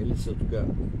куршум, Мелиса тук.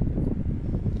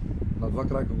 На два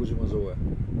крака го взима за лоя.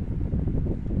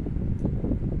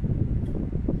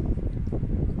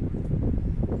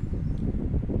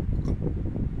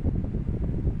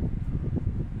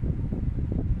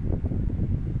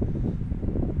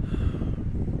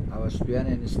 Абе,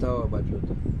 стояние не става,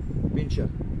 бачата. Пинча.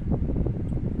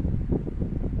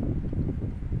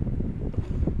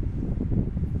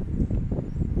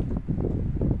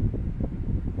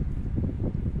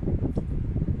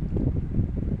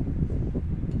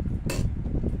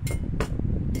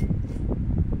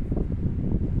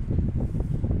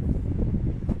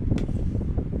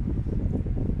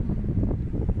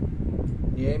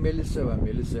 Не е Мелиса, бе.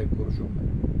 Мелиса е куршум.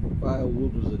 Това е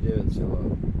лудо за 9 села.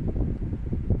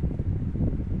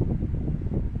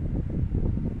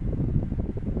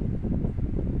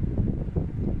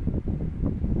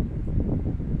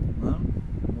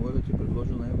 Мога да ти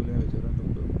предложа най-големия терен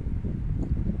доктор.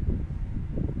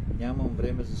 Нямам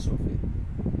време за София.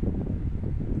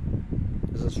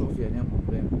 За София нямам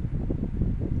време.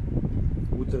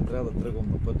 Утре трябва да тръгвам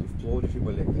на път и в Пловдив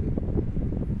има лекари.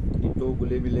 толкова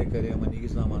големи лекари, ама не ги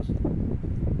знам аз.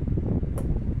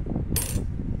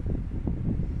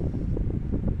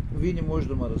 Вие не може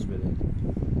да ме разберете.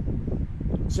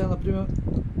 Сега, например,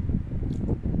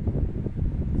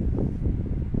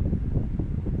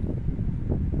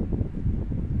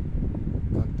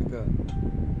 как така?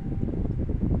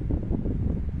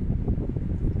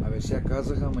 Абе, сега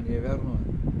казаха, ама не е вярно.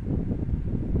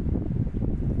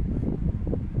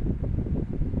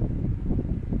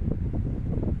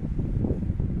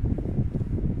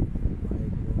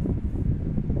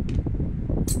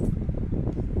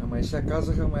 Ама и сега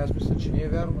казаха, ама аз мисля, че не е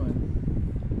вярно.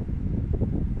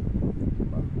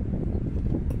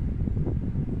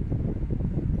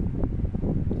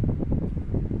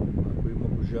 Ако има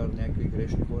пожар, някакви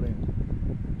грешни хора има.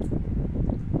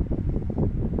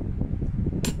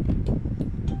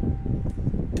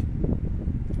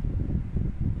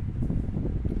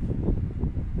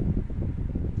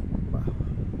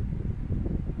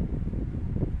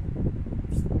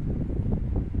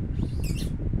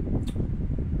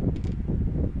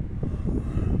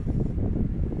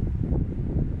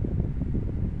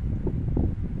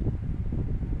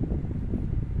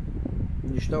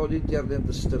 Неща от един тяр ден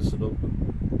да се търся, доктор.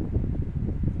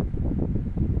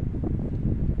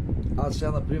 Аз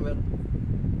сега, например,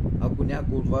 ако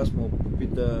някой от вас му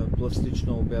попита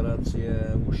пластична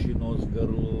операция, уши, нос,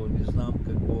 гърло, не знам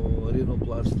какво,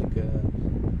 ринопластика,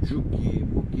 джуки,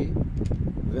 муки,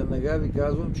 веднага ви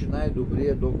казвам, че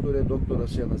най-добрият доктор е доктор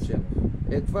Асен Асенов.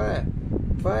 Това е.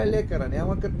 Това е лекара,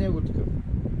 няма като него такъв.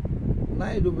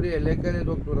 Най-добрият лекар е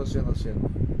доктор Асен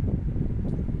Асенов.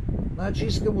 Значи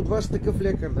искам от вас такъв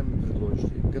лекар да ми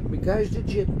предложите. Като ми кажете,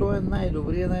 че той е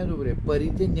най-добрия.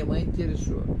 Парите не ме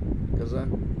интересува. Казах.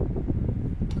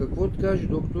 Каквото каже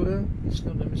доктора,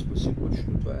 искам да ми спаси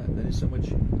кучето. Това е, да не се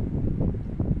мъчи.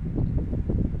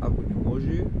 Ако не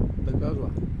може, да казва.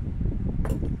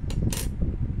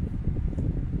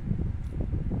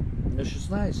 На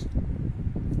 16.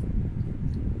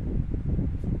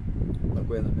 На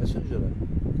кое? На месенджера?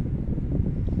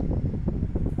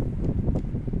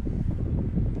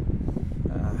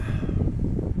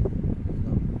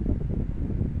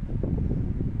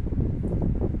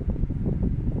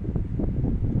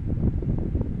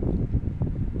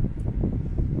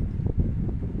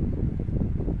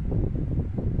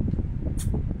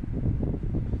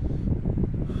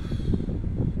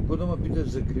 Какво да ме питаш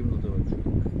за гривната, бе, човек?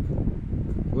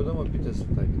 Какво да ме питаш за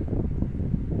тази гривна?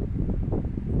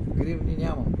 Гривни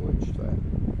нямам повече, това е.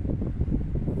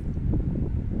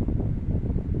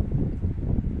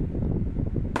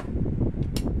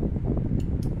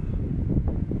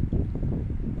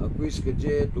 Ако искате,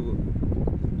 ето го.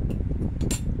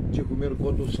 Тихомир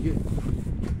Котовски.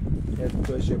 Ето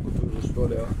той си е купил за 100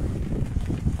 лева.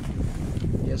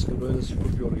 Днеска дойде да си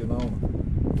купи оригинално.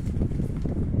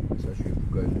 Сега ще ви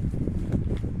покажа.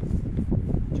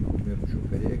 Тихомир,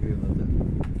 къде е гривната?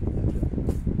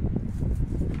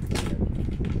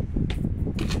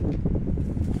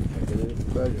 Чакай да ви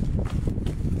покажа.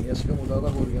 Днеска му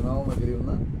дадах оригинална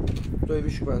гривна. Той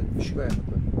виж каква е на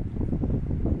това.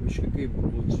 Виж какви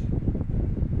буклуци.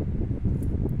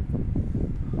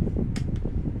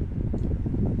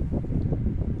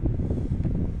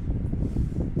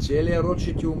 Целият род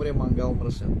ще ти умре, мангал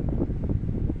мръсен.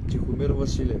 Тихомир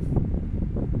Василев.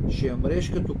 Ще мреш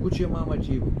като куче, мама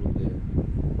ти го плодея.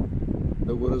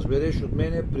 Да го разбереш от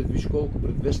мене, пред виж колко,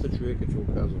 пред 200 човека ти го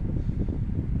казвам.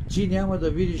 Ти няма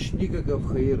да видиш никакъв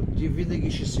хаир. Ти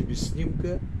винаги ще си без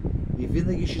снимка и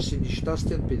винаги ще си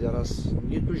нещастен педерас.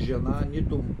 Нито жена,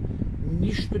 нито...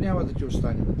 Нищо няма да ти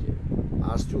остане на тебе.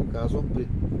 Аз ти го казвам,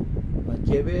 на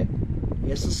тебе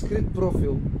не е със скрит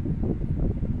профил.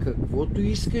 Каквото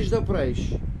искаш да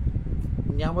правиш,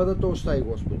 няма да те остави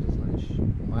Господ, да знаеш.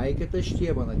 Майката ще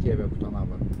еба на тебе, ако те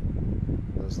набърне.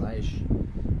 Да знаеш.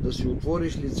 Да си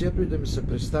отвориш лицето и да ми се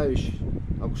представиш,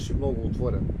 ако си много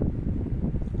отворен.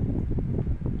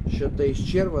 Ще те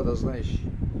изчерва, да знаеш.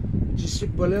 Ти си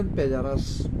пълен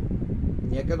педерас.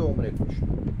 Нека да умре кучето.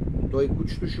 Той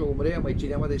кучето ще умре, ама и ти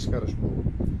няма да изкараш много.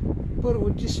 Първо,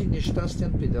 ти си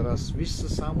нещастен педерас. Виж се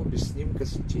само без снимка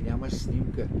си. Ти нямаш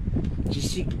снимка. Ти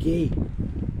си гей.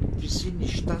 Ти си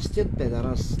нещастен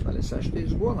педерас. Нали, сега ще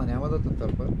изгона, няма да те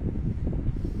търпа.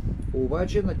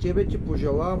 Обаче на тебе ти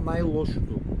пожелавам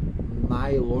най-лошото.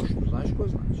 Най-лошото. Знаеш какво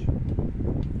значи?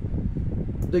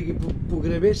 Да ги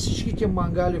погребеш всичките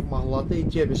мангали в махлата и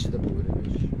тебе си да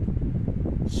погребеш.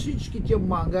 Всичките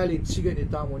мангали и цигани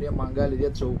там, уне мангали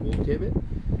деца около тебе,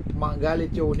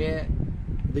 мангалите уне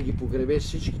да ги погребеш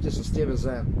всичките с тебе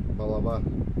заедно. Балабар.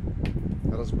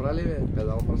 Разбрали бе,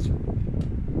 педал мърсен?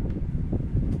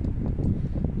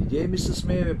 Идея ми се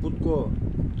смее, бе, Путко.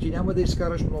 ти няма да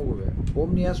изкараш много, бе.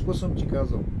 Помни аз какво съм ти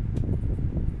казал.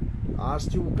 Аз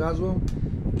ти го казвам,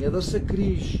 не да се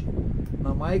криеш.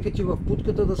 На майка ти в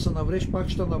путката да се навреш, пак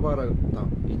ще навара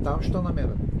там. И там ще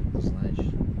намерят. Да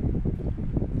знаеш.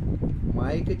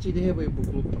 Майка ти не ева и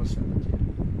буклук прасе на тебе.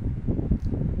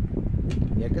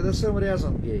 Нека да съм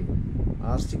рязан гей.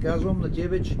 Аз ти казвам на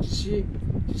тебе, че ти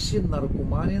си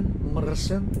наркоманин,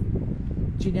 мръсен.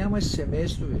 Ти нямаш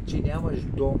семейство, бе. Ти нямаш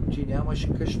дом, ти нямаш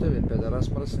къща, бе,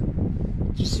 педарас мръсен.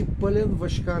 Ти си пълен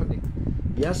въшкарник.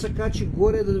 И аз се качи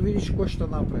горе да видиш какво ще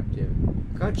направим тебе.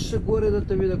 Качи се горе да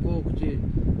те видя колко ти...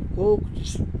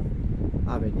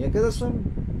 Абе, нека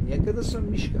да съм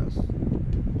мишка аз.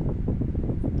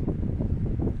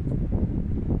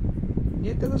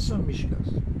 Нека да съм мишка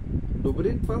аз.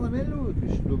 Добрин, това на мен ли го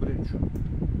викаш? Добринчо.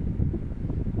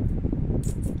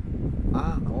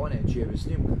 На оне, че е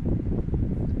снимка.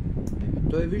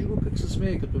 Той виж го как се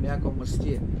смее като някаква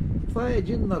мастия. Това е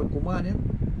един наркоманин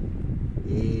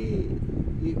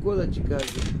и какво да ти кажа?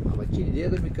 Ама ти не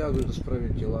да ми казваш да справи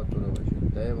вентилатора, баче.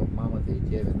 Да е в мамата и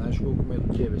тебе. Знаеш колко ме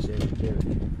до тебе, сега до тебе.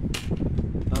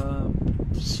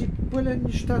 Си пълен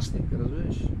нещастник,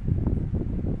 разбираш?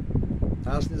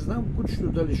 Аз не знам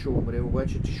кучето дали ще умре,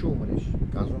 обаче ти ще умреш.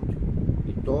 Казвам ти.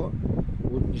 И то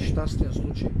от нещастен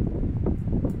случай.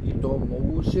 И то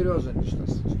много сериозен нещастен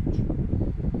случай.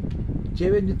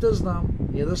 Тебе не те знам,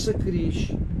 не да се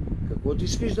криеш, какво ти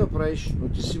искаш да правиш, но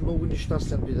ти си много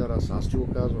нещастен пидорас, аз ти го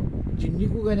казвам. Ти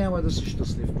никога няма да си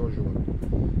щастлив в този живот.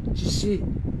 Ти си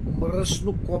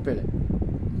мръсно копеле.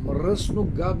 Мръсно,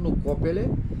 гадно копеле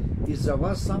и за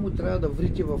вас само трябва да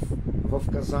врите в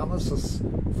казана с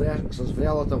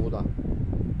врялата вода.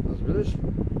 Разбираш?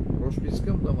 Просто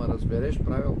искам да ме разбереш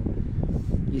правилно.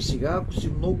 И сега, ако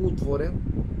си много отворен,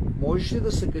 можеш ли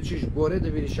да се качиш горе да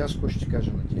видиш аз какво ще ти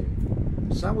кажа на тебе?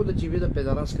 Само да ти видя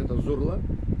педараската зурла,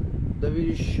 да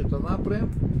видиш, ще те направим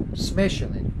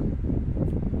смешен е.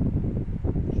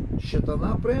 Ще те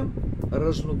направим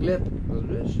разноглед,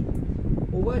 разбираш?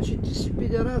 Обаче ти си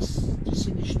педерас, ти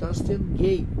си нещастен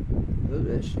гей,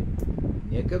 разбираш ли?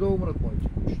 Нека да умрат моите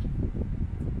кучета.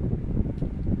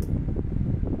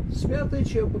 Смятай,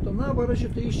 че ако те набара, ще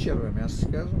те изчерваме, аз си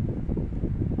казвам.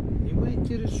 Не ме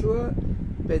интересува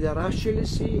педерашче ли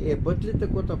си, ебът ли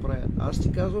тако те правят. Аз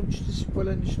ти казвам, че ти си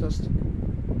пълен нещастник.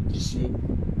 Ти си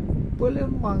пълен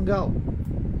мангал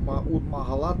от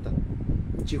махалата.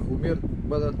 Тихомир,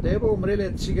 да теба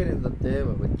умрелият циганин да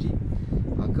теба, бе ти.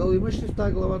 Акъл имаш ли в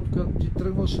тази глава, тук ти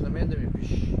тръгнал си на мен да ми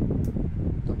пишеш?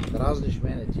 Да дразниш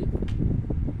мене ти.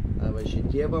 Абе, ще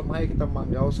ти еба майката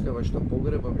мангалска, бе, ще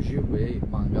погребам жив, ей,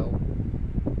 мангал.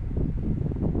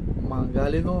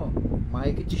 Мангалино,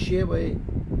 майка ти ще еба, ей.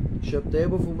 Ще те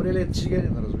еба в умрелият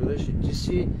циганин, разбираш ли?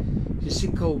 Ти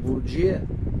си кълбурджия.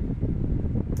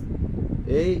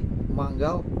 Ей,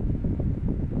 мангал.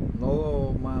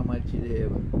 Много мама ти да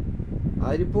еба.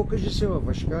 Айде покажи се във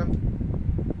Вашкар.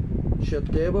 Ще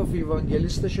те еба в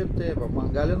евангелиста, ще те еба.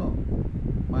 Мангалино.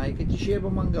 Майка ти ще еба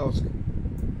мангалска.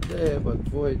 Да еба,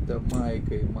 твоята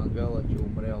майка и мангала ти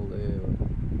умрял да еба.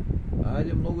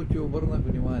 Айде, много ти обърнах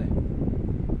внимание.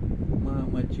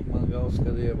 Мама ти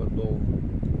мангалска да еба долу.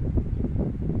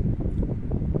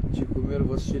 Тихомир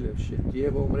Василев, ще ти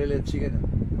еба умрелият циганин.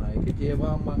 Майка ти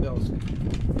еба мангалска.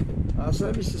 Аз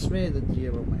сами се смея да ти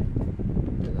еба майка.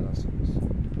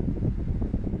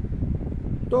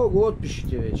 То го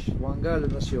отпишете вече.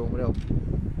 Мангалина си е умрял.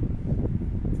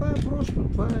 Това е просто.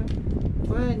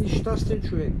 Това е нещастен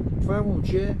човек. Това е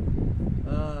момче.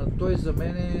 Той за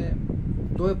мен е...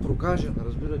 Той е прокажен,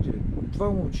 разбирате ли. Това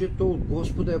момче, той от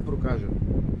Господа е прокажен.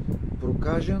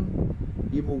 Прокажен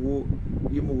и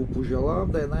му го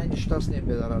пожелавам да е най-нещастният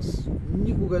педарас.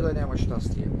 Никога да няма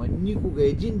щастие. Ма никога.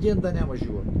 Един ден да няма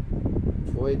живот.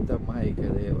 Твоята майка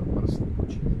да е във пръстна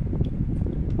куче.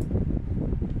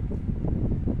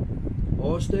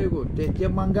 Още го. Те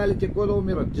мангалите кой да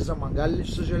умират? Ти за мангали ли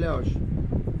ще съжаляваш?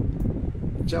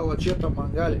 Цяла чета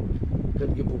мангали.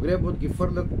 Като ги погребват, ги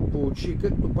фърлят по очи,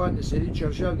 както падне седи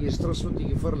чаршав, ги изтръсват и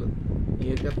ги фърлят.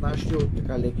 Ние като нашите от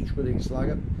така лекичко да ги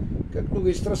слагат, както го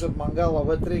изтръсват мангала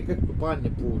вътре и както падне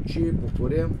по очи, по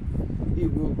корем и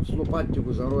с лопатите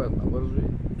го зароят набързо.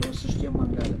 То е същия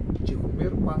мангален.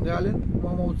 Тихомир мангален,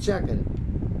 мама от всякъде.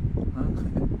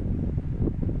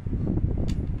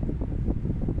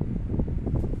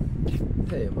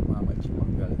 Ева, мама ти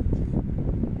мангален.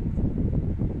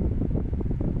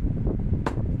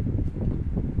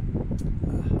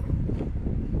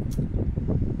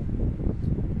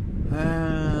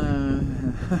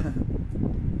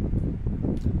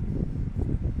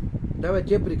 Да, бе,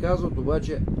 те приказват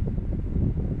обаче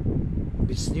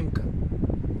без снимка.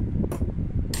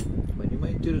 Ма не ме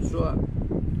интересува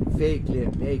фейк ли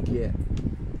е, мейк ли е.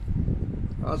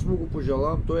 Аз му го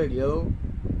пожелавам, той е гледал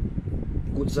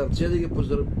от сърце да ги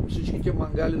поздрави, всичките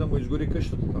мангали да му изгори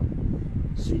къщата там.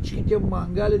 Всичките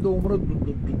мангали да умрат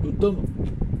до дъно.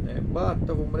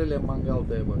 Бата в умрелия мангал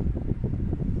да е бъде.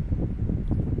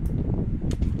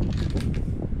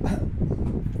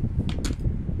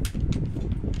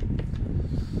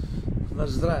 На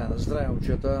здраве,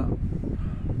 момчета.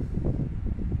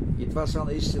 И това са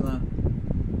наистина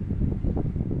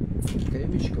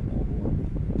кремичка много.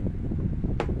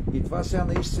 И това сега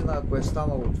наистина, ако е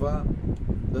станало това,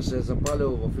 да се е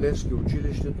запалил в Левски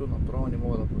училището, направо не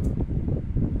мога да повярвам.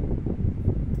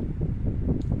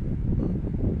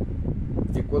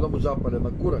 И кой да му запаля?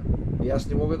 На кура. И аз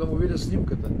не мога да му видя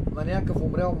снимката. На някакъв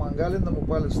умрял мангален да му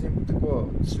паля снимка такова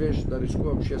свеж, да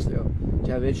рискувам 6 лева.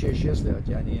 Тя вече е 6 лева,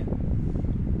 тя не е.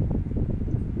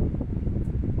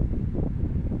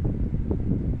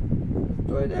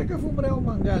 Той е някакъв умрял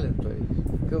мангален, той.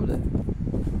 Какъв да е?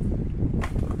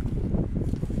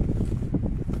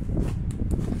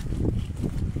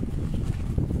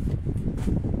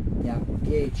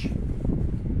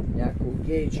 Някакво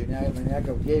гейче, на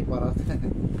някакъв гей парад.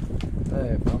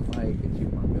 Па майка ти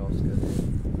мангалска.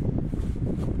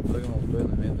 Тръгнал той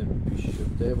на мен да ми пише, че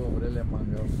те е умрелия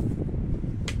мангал.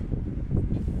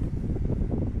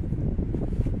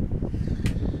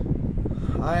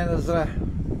 На здраве.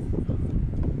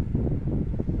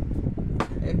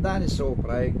 Дани се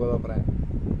оправи, какво да правим?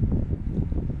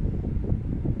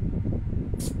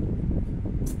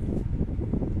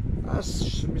 Аз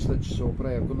ще мисля, че се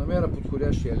оправи. Ако намеря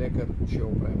подходящия лекар, ще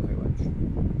оправим хайванчето.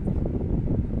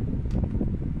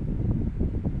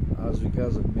 Аз ви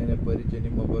казах, мене парите не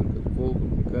ме бъркат.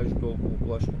 Колкото ми каже, толкова му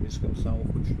плащам. Искам само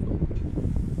кучето да умре.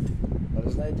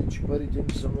 Нали знаете, че парите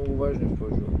ми са много важни в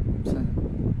този живот.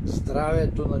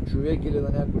 Здравето на човек или на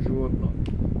някое животно.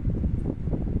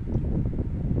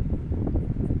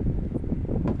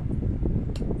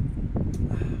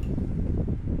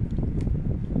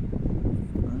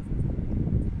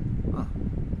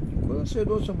 Се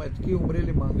досъм е такива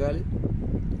умрели мангали,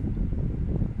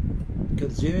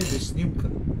 като вземе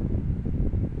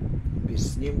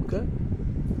без снимка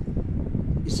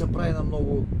и се прави на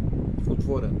много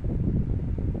отворен.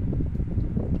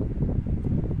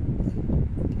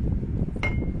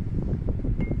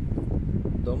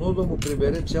 Дано да му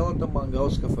прибере цялата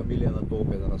мангалска фамилия на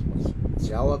толкова да размърси.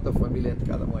 Цялата фамилия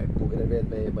така да му е погребе,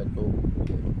 да е толкова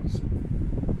да размърси.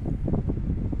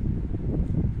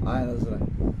 На здраве.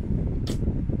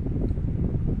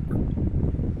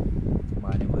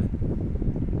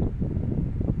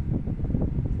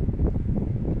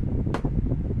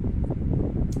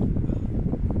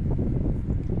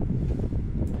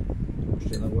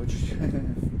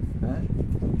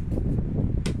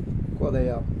 Какво да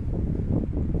ям?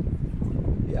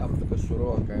 Ям тук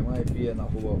сурова кайма и пия една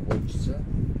хубава водчица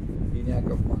и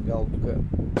някакъв мангал тук,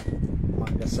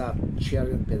 мангасар,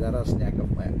 червен педарас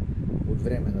някакъв ме от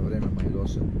време на време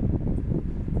майдоса.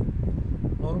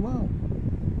 Нормално.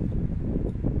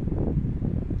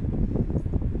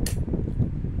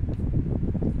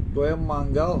 Той е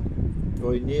мангал,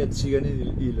 той не е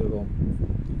циганин или ром.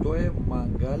 Той е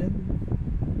мангален,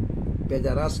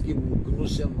 педараски,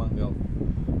 гнусен мангал.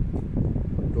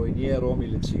 Той не е ром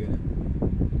или циганин.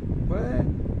 Това е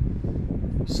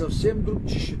съвсем друг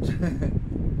чишит.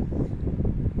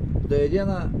 Да еде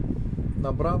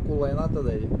на Бранко лайната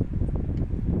да еде.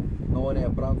 На ония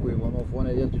Бранко Иванов,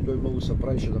 ония дето и той много се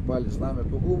правише да пали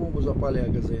знамето, хубаво му запали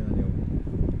агаза и на него.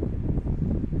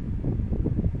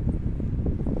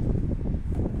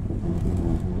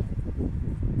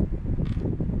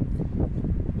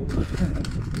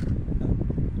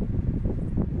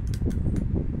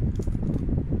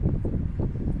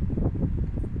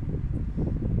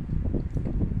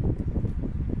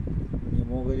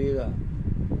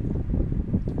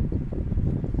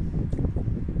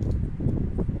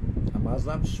 Аз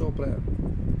знам, че се оправя.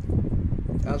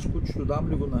 Аз кучето дам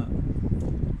ли го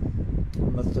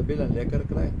на стабилен лекар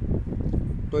край,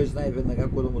 той знае веднага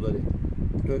какво да му даде.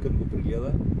 Той като го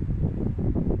пригледа,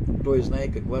 той знае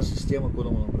каква система какво да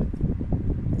му направи.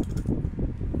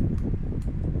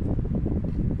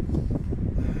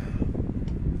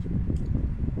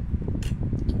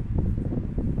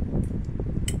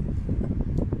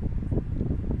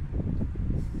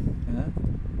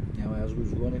 Няма, аз го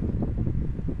изгоних.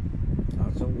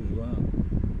 Аз съм го изгонил.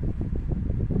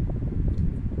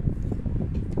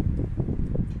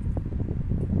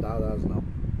 Да, знам.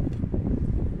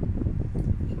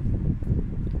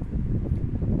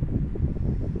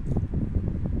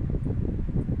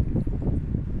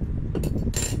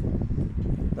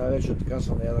 Да, вече така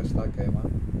съм наядах с така има.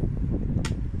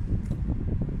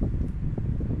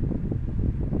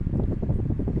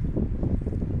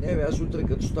 Не бе, аз утре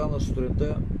като стана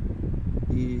сутринта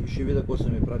и ще видя какво са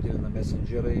ми пратили на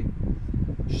месенджера и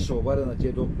ще се обадя на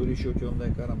тия доктори и ще отивам да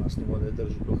я карам. Аз не мога да я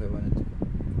държа тук хайването.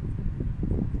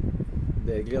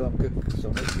 Да я гледам как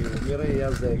самочки умира и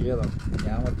аз да я гледам.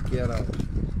 Няма такива работи.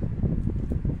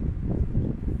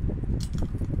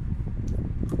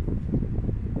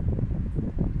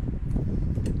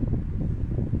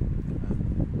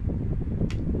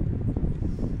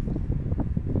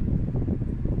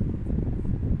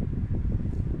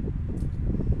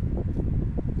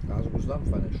 Аз го знам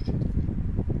това нещо, че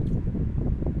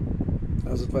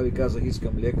аз затова ви казах,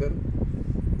 искам лекар,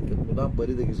 като му дам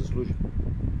пари да ги заслужи.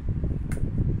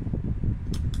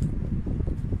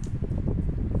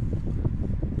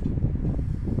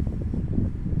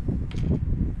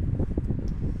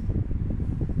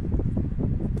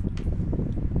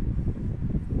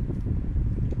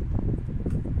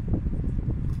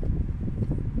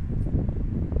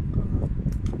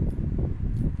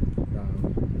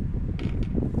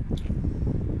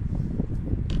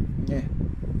 Не.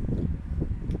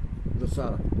 За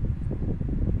Сара.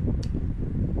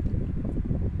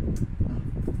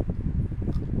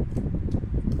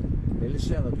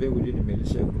 Мелиса е на 2 години,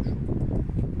 Мелиса е крушо.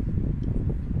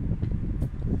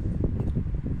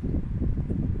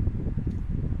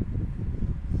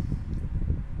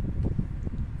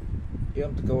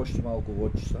 Имам така още малко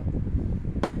водчица.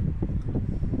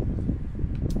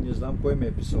 Не знам кой ме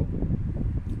е писал.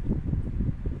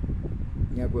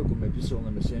 Някой ако ме е писал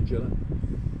на месенджера,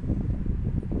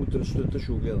 утре сутринта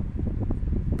ще го гледам.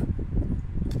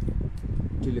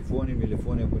 Телефони,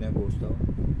 ако някой остава.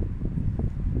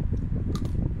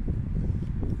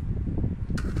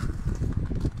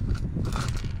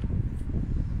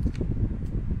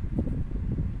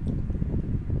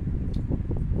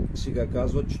 Сега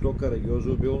казват, че то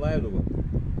Карагьозов бил най-добър.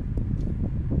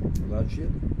 Значи,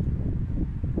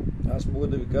 аз мога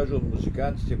да ви кажа от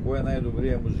музикантите кой е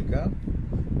най-добрият музикант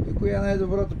и коя е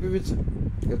най-добрата певица.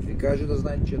 Като ви кажа да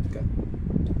знаете, че е така.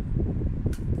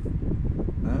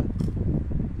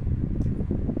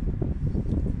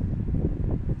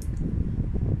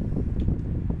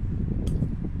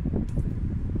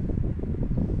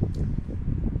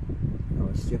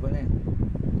 Ама Стефане,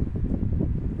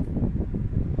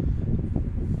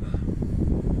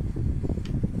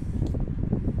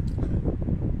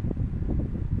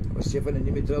 Стефане,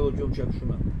 не ми трябва да отивам чак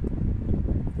шума.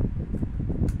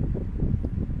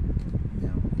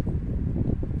 Няма.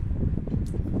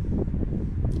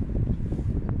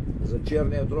 За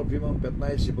черния дроб имам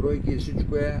 15 бройки и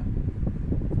всичко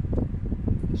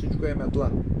е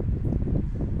метла.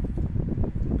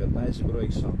 15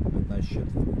 бройки само, 15 шет.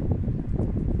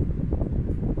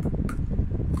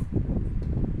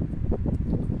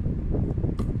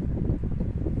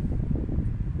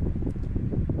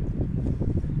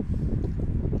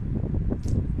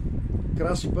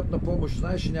 Краси път на помощ,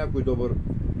 знаеш ли някой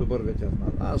добър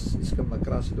ветеринар? Аз искам на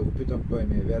Краси да го питам, той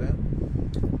ми е верен.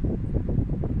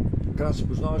 Краси,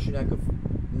 познаваш ли някакъв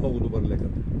много добър лекар?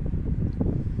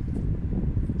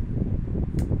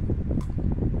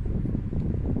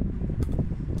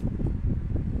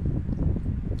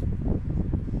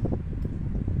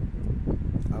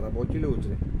 А работи ли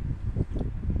утре?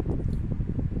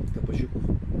 Капашиков.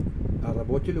 А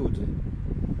работи ли утре?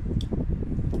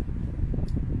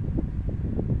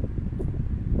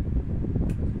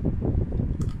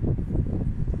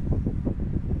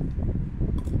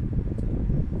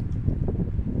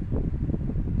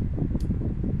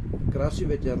 Краси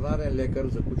ветеринарен лекар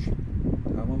за куче.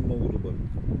 Ама много добър.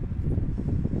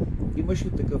 Имаш ли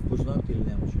такъв познат или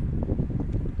нямаш?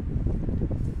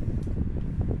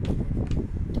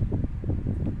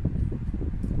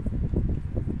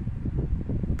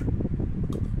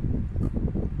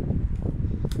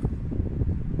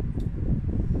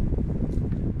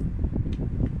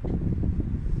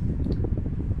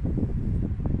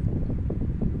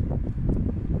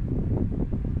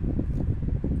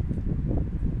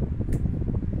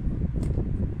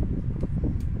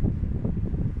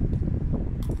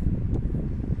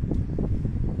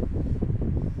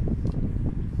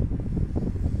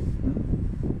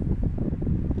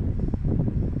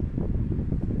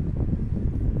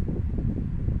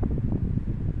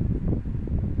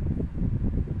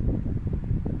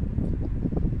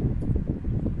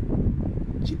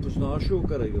 Ти познаваш ли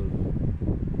Карагьозов?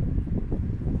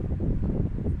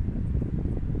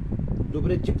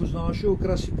 Добре, ти познаваш ли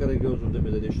Краси Карагьозов да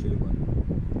ми дадеш телефон?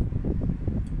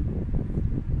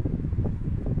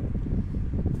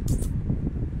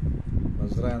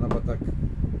 Здраве на батак.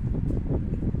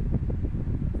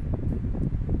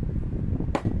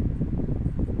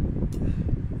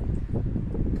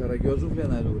 Карагьозов ли е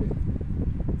най-добре?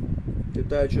 Те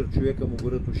тая чер човека му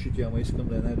горят ушите, ама искам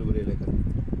да е най-добре лекар.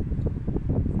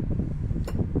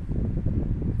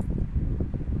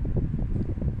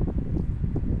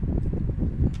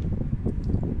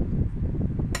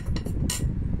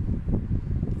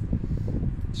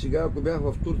 Сега, ако бях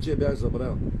в Турция, бях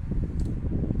забравил.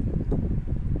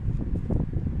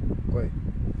 Кой?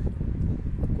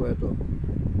 Кой е то?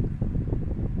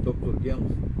 Доктор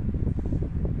Генов.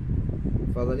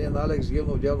 Това да не е на Алекс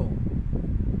Генов дядо му.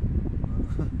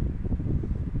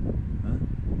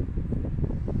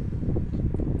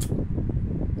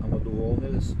 Ама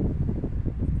доволни ли са?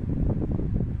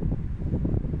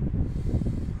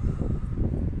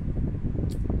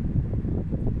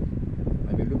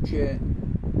 Ами Любче,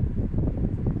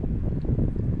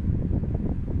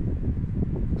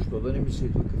 що да не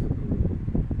мисли това какъв е проблем?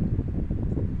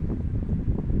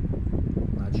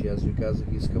 Значи аз ви казах,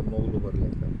 искам много добър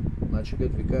лекар. Значи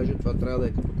като ви каже, това трябва да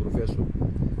е като професор.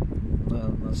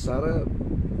 На Сара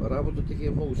работата ти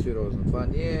е много сериозна. Това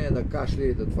не е да кашля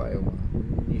и да това е ума.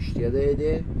 Ни ще да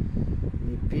еде,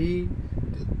 ни пи,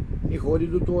 ни ходи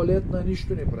до туалетна,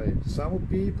 нищо не прави. Само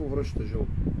пи и повръща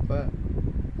жълто.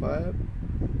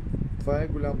 Това е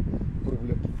голям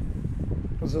проблем.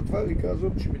 Затова ви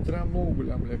казвам, че ми трябва много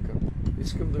голям лекар.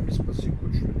 Искам да ми спаси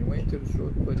кучето. Не ме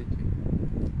интересуват парите.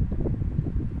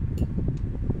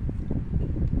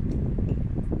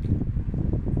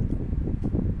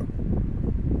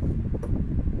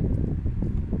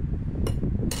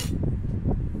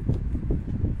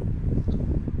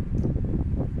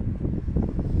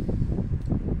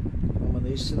 Ама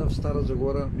наистина в Стара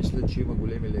Загора мисля, че има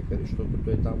големи лекари, защото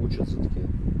той там учат за такива.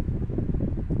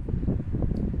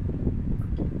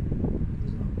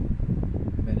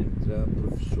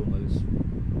 Професионализъм.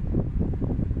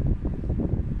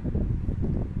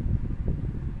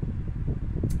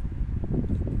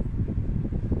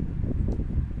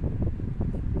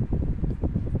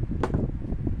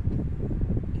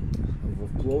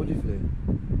 В Пловдив ли?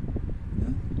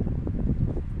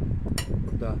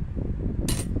 Да.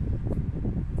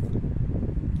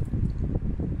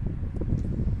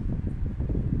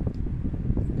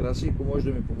 Краси, ако можеш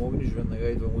да ми помогнеш, веднага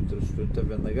идвам утре сутринта,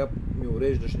 веднага ми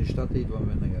уреждаш нещата и идвам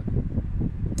веднага.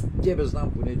 Тебе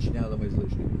знам поне, че няма да ме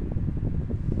излъжи.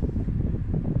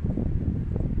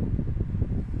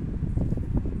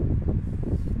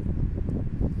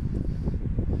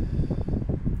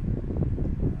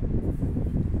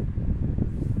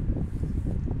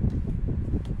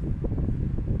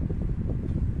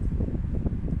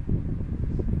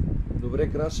 Добре,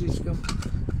 Краси,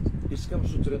 искам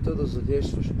сутринта да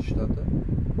задействаш нещата.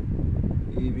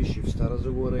 И виж, и в Стара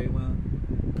Загора има.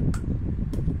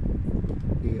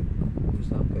 И не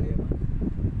знам къде има.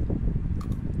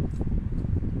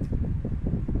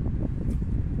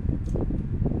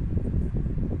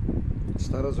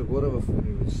 Стара Загора в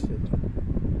университета.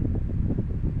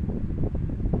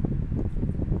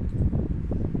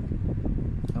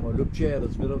 Ама Любче,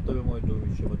 разбирам тебе, моето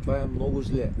момиче, но това е много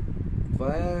зле.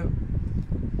 Това е...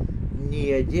 Не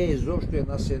яде изобщо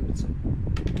една седмица.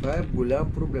 Това е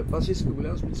голям проблем. Това се иска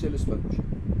голям специалист, това куче.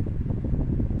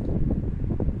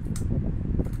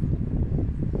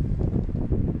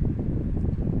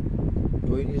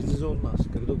 Той не излиза от нас.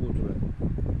 Как да го отрове?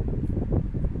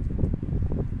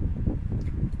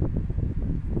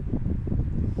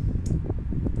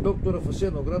 Доктора в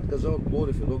Асеноград каза от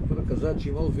Пловдив, доктора каза, че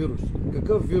имал вирус.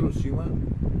 Какъв вирус има?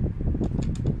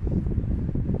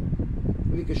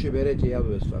 Викаше, берете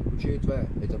ядове с това куче и това е.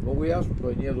 Ето много ясно,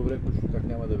 той не е добре куче, как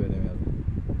няма да берем ядове.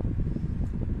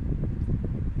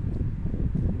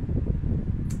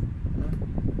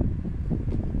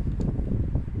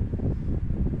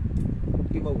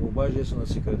 Има го обажда на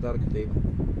секретарката, има.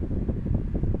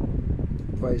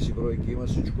 20 бройки има,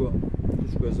 всичко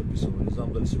е записано, не знам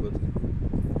дали си вътре.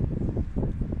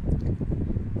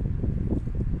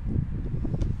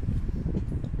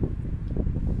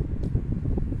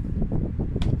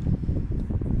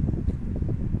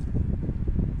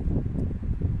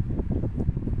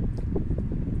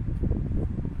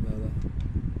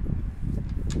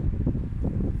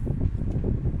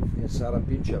 Сара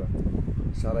Пинчера.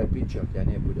 Сара е Пинчер, тя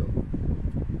не е будела.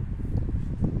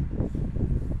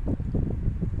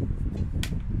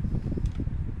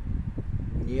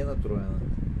 Не е натроена.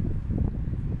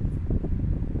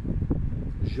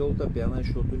 Жълта пяна,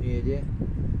 защото не еде.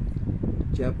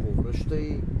 Тя повръща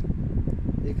и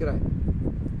край.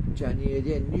 Тя не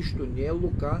еде нищо, не е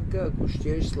луканка, ако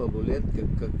щеш сладолет,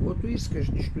 каквото искаш,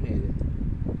 нищо не еде.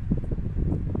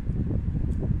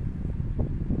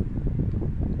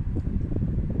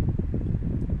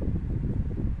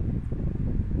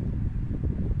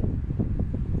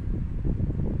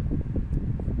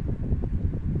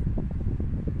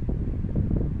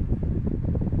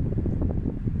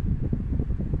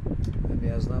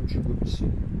 куче губи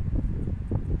сили.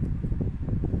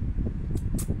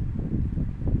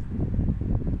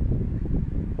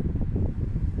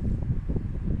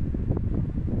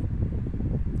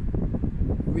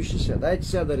 Вижте сега, дайте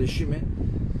сега да решиме,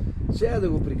 сега да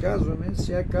го приказваме,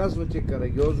 сега казвате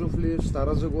Карагьозов ли, в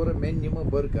Стара Загора, мен нима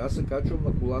бърка, аз се качвам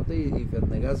на колата и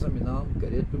веднага заминавам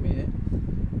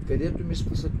където ми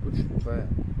спасат кучето, това е.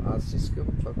 Аз искам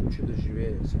това куче да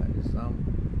живее, сега не знам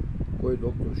кой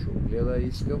доктор ще огледа,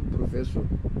 искам професор.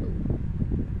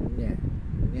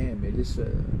 Не, Мелиса,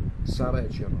 Сара е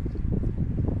черната.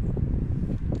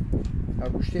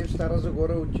 Ако ще е в Стара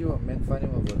Загора, отивам, мен това не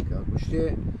ме бърка. Ако ще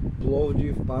е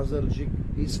Пловдив, Пазарджик,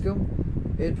 искам,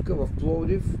 ето тук в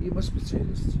Пловдив има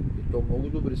специалисти. И то много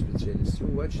добри специалисти,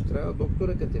 обаче трябва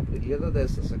доктора, като те прегледа, да е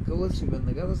със акъла си,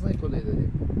 веднага да знае къде да даде.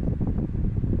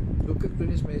 Докато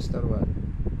не сме изтървали.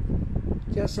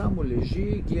 Тя само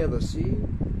лежи, гледа си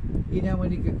и няма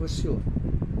никаква сила.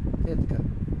 Е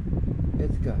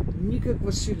така.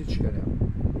 Никаква силичка няма.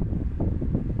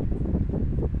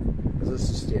 За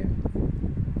системи.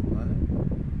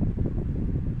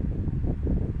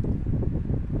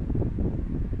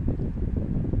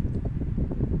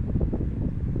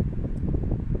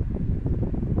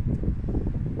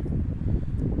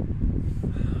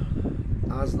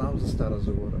 Аз знам за Стара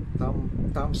Загора.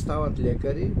 Там стават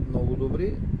лекари, много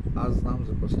добри, аз знам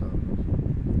за какво става.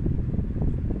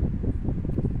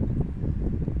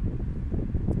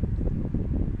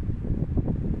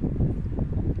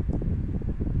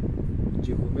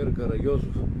 Тихомир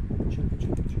Карагьозов. Чакай.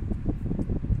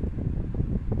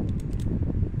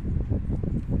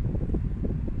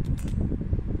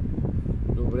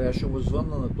 Добре, аз ще му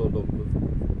звънна на този доктор.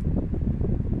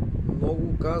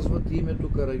 Много казват името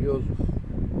Карагьозов.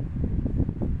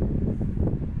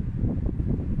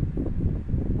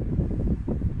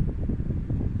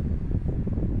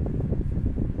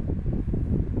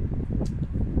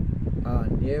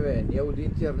 Не от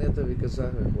интернета ви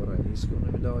казаха, хора. Не искам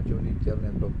да ми давате от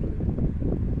интернет, доктори.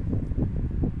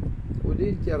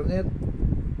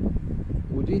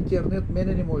 От интернет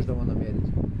мене не може да ме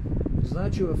намерите.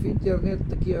 Значи в интернет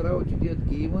такива работи, дет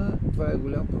ги има, това е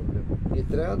голям проблем. Не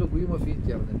трябва да го има в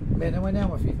интернет. Мене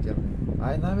няма в интернет.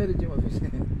 Ай, намерите има в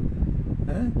интернет.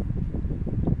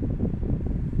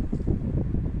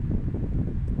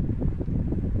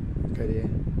 Къде?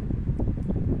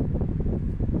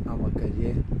 Ама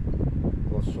къде?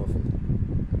 В София.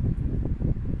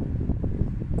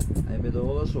 Айме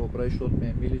да се оправи, защото ми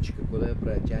е миличка, кога я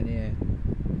правя.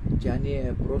 Тя не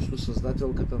е просто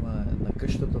създателката на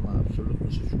къщата, на абсолютно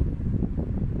всичко.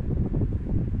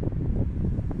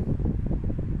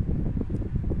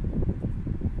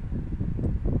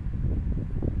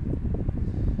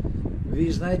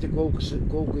 Вие знаете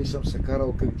колко и съм се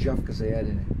карал как джавка за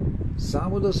ядене.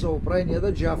 Само да се оправи, не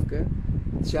да джавка,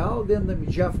 цял ден да ми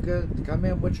джавка, така ми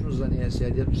е мъчно за нея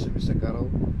сега, дето съм ми се карал.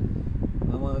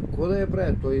 Ама, какво да я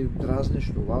правя? Той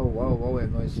дразнещо, вау,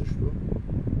 едно и също.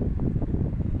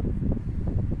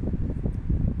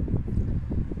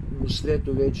 Но след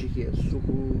вече е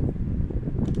сухо.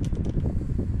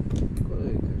 Какво да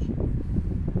ви кажа?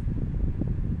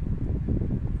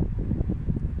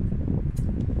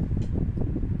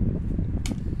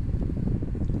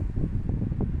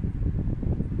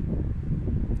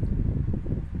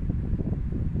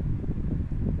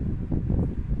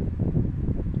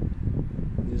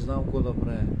 Не знам какво да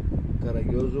правя.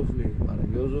 Карагьозов ли,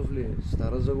 Марагьозов ли,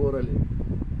 Стара Загора ли?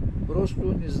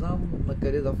 Просто не знам на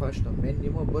къде да фащам. Мен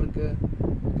нима бърка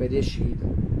къде ще ида.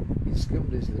 Искам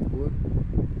да излекувам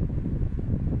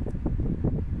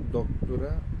доктора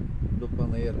до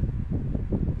Панаира,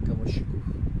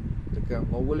 Камашиков. Така,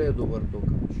 много ли е добър до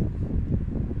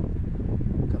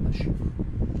Камашиков?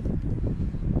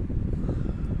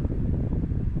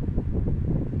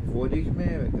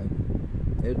 Водихме, как?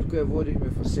 Ето тук я водихме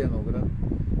в Асеноград.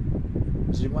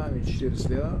 Взимаме 40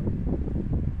 лева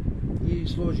и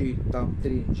сложи там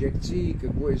 3 инжекции и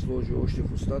какво е сложи още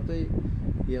в устата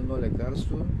и едно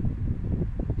лекарство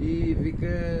и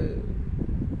вика,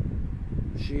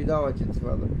 ще й давате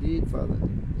това да пи, това да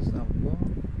не знам какво.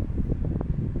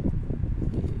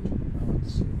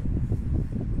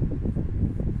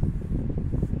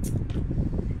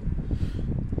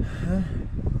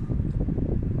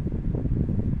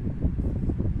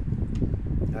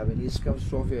 Абе, не искам в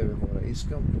София, бе, хора.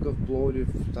 Искам тук в Пловдив,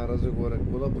 в Стара Загора.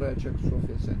 Какво да правя чак в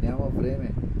София? Сега няма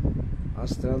време.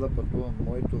 Аз трябва да пътувам.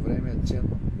 Моето време е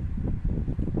ценно.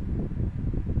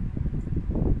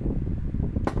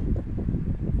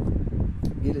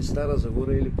 Или Стара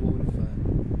Загора, или Пловдив.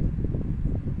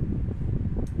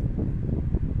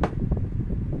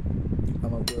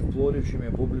 Ама ако е Пловдив, ще ми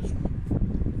е по-близко.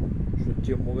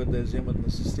 Те могат да я вземат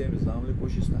на системи, знам ли какво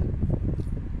ще стане.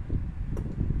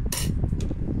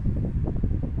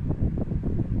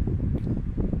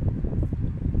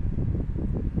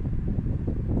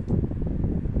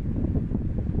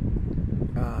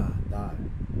 Да.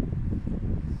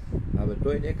 Абе,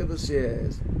 той нека да си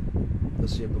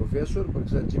е професор, пък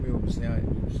сега ти ми обяснява и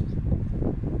глупости.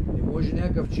 Не може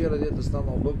някакъв вчера дете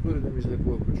станал доктор и да ми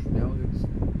излекува къщо. Няма да се.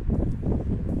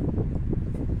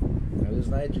 Нали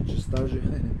знаете, че стажи...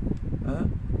 А?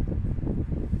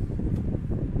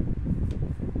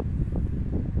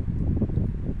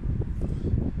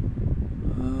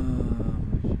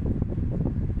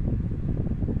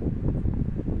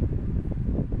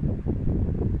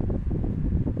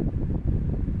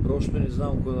 Просто не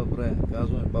знам какво да правя.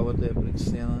 Казваме, бабата е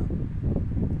притеснена.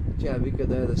 Тя вика,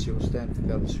 дай да си оставим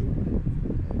така да си умре.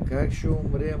 Как ще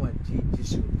умре, ама ти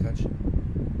си откачен.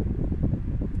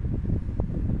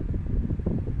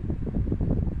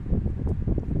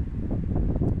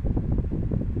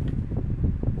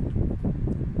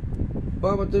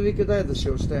 Бабата вика, дай да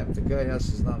си оставим така и аз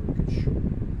се знам, вика, че ще умре.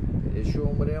 Къде ще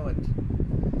умре, ама ти?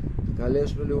 Така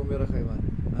лесно ли умира хайвани?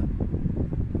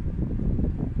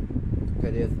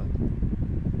 Къде е това?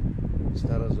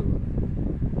 Стара Загора.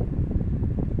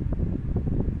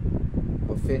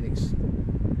 В Феникс.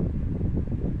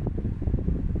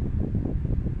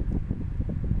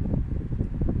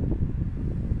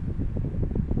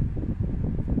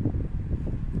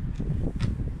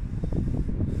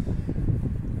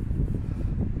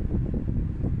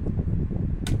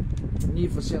 Ние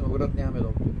в Асеноград нямаме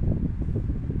доктор.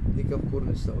 Никакъв кур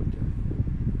не става от тях.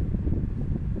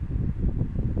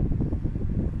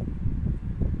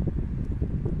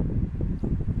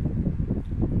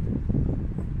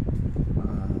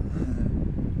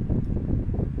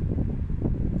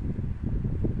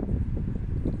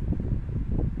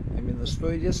 На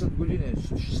 110 години,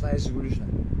 16 годишна.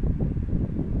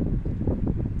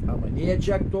 Ама не е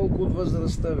чак толкова от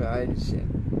възрастта, бе, айде си.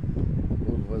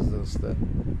 От възрастта.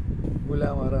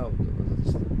 Голяма работа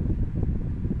възрастта.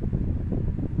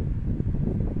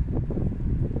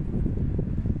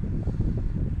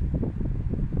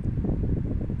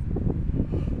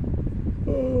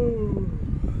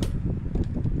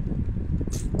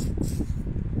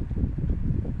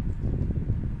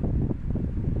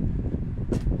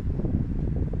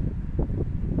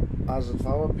 Аз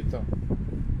затова ме питам.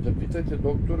 Да питате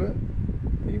доктора,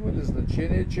 има ли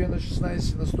значение, че е на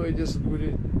 16 на 110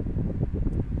 години?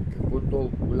 Какво е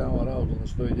толкова голяма работа на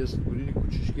 110 години,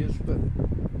 кучешки е супер.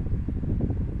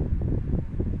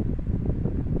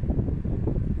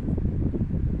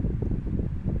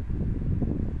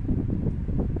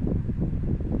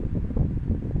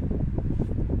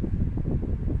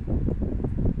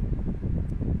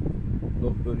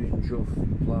 Доктор Инджов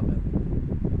и Пламен.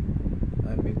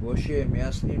 Ами Гоше,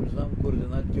 аз не им знам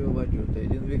координатите обаче. От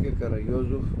един вика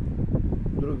Карагьозов,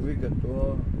 друг вика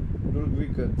това, друг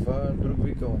вика това, друг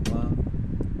вика ома.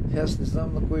 Аз не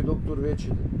знам на кой доктор вече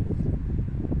да.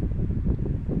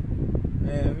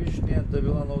 Виж, нията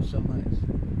била на 18.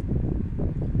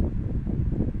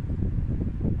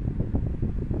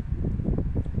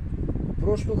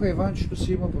 Просто хайванчето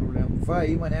си има проблем. Това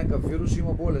има някакъв вирус,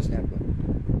 има болест някаква.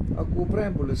 Ако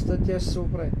оправим болестта, тя ще се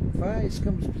оправи. Това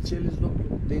искам специалист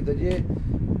доктор. Да й даде,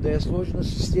 да я сложи на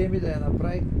системи, да я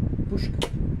направи пушка.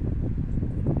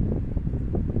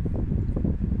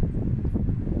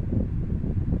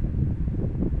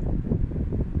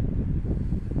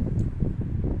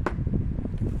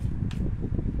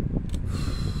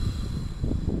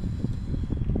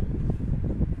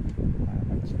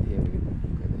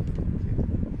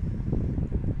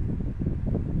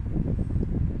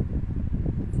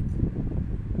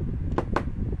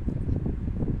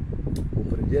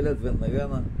 Определят веднага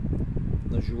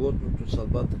на животното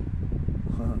съдбата.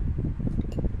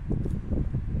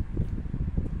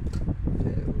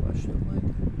 Вашата майка.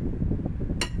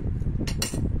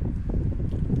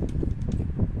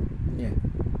 Не.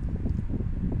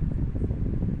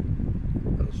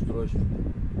 Разстройство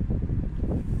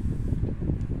няма.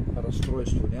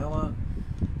 Разстройство няма.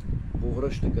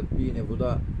 Повръща като пиене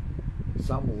вода.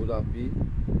 Само вода пи.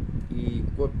 И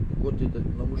кот е да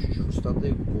намушиш в устата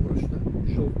и го повръща.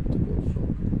 Жълт такова сок.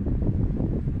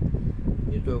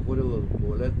 Нито е ходила до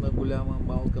туалетна голяма,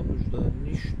 малка нужда,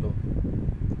 нищо.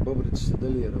 Бъбриците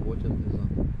дали работят, не знам.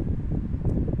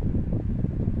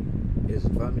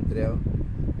 Затова ми трябва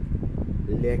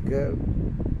лекар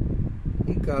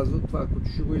и казва това, което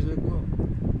ще го излекувам.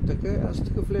 Така е, аз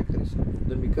такъв лекар искам.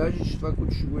 Да ми каже, че това,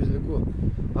 което ще го излекувам.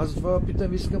 Аз затова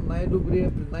питам, искам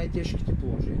най-добрия при най-тежките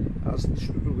положения. Аз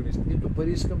нищо друго не искам. Нито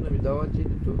пари искам да ми давате,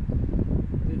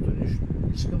 нито нищо.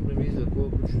 Искам да ми изля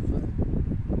колко куче това е.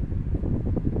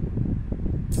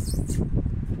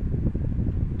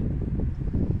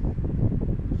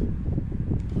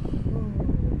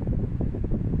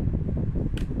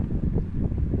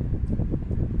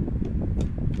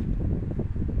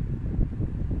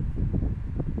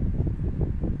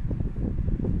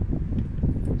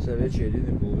 Сега вече е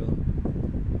 1:30.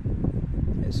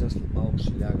 Сега след малко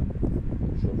си лягам,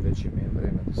 защото вече ми е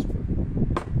време да спя.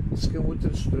 Искам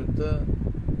утре сутринта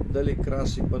дали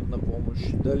Краси път на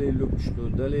помощ, дали Любчето,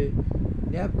 дали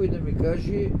някой да ми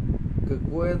каже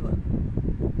какво е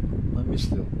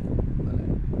намислил.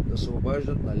 Да се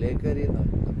обаждат на лекари,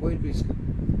 на който искат.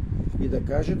 И да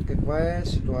кажат каква е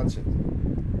ситуацията.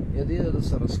 Не да ида да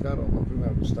се разкарвам,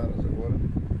 например, до Стара Загора.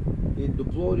 И до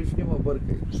Пловдив няма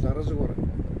бърка, и до Стара Загора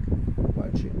няма бърка.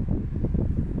 Обаче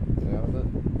трябва да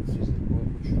си излекува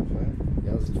кучето. Това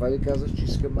е. Аз затова ви казах, че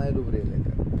искам най-добрия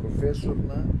лекар. Професор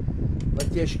на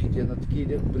тежките, на такива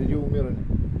дето преди умиране.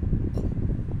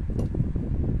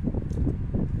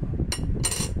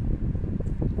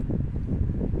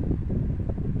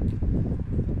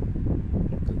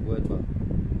 Какво е това?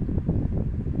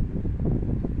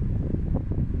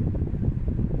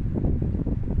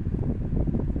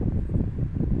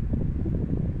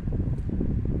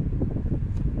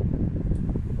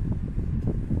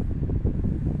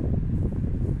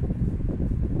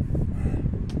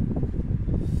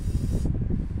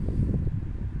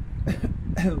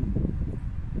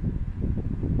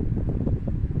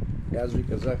 Аз ви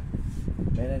казах,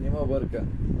 мене нема бърка.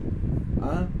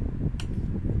 А?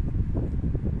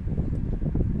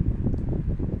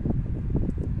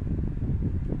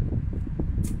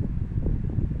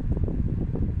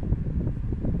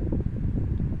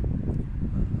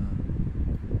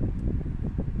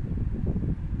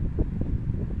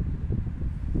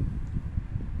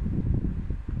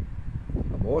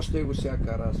 Ама още го сега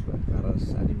карас, бе.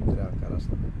 Карас, а не ми трябва карас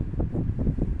на мен.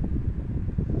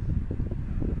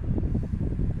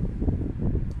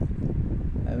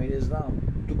 Ами не знам.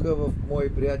 Тук в мои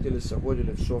приятели са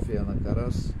ходили в София на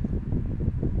карас.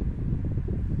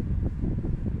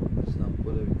 Не знам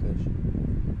какво да ви кажа.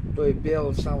 Той е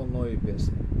пел само нови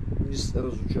песни. Не са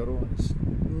разочаровани.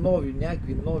 Нови,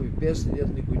 някакви нови песни,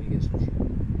 дето никой не ги слуша.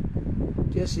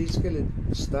 Те са искали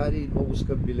стари и много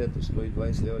скъп билета,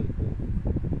 120 лева или колко.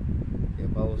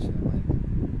 Ебало се на майка.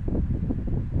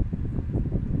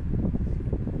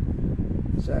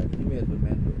 Сега не ми е до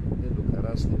мен, не до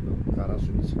Карас, не до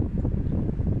Карасовица.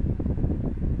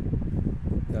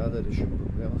 Трябва да решим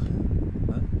проблема.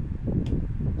 А?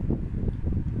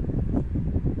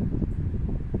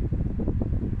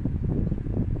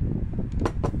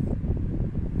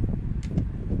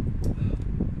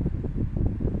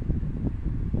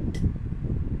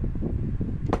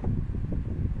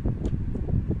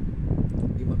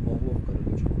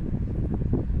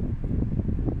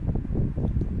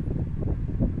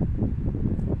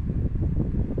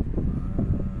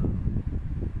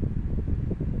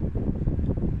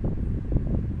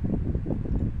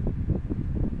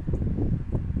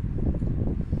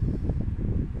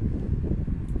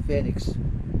 Феникс.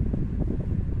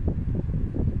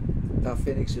 Та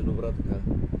Феникс е добра така.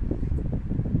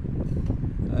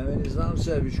 Ами не знам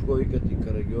сега, виж кой като и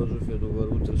Карагьозов е добър.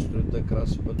 Утре сутринта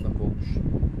Краси път на помощ.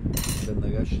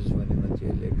 Веднага ще звъни на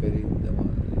тия лекари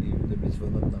да ми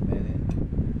звънат на мене.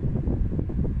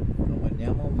 Ама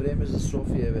нямам време за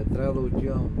София, бе. Трябва да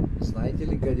отивам. Знаете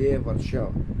ли къде е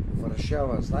Варшава?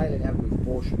 Варшава. Знае ли някой в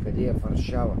Полша къде е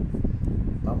Варшава?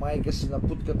 На майка си на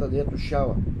путката, дето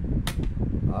шава.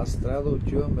 Аз трябва да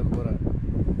отивам, бе, хора.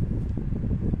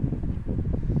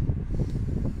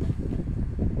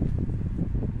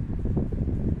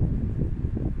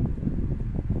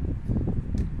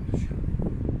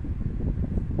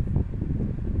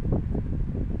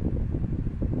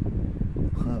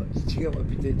 Стига ма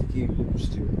питай такива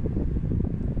глупости, бе.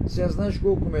 Сега знаеш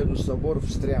колко ме е до събор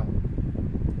в Стряма.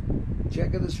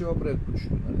 Чака да си опред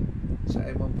кучето, нали? Сега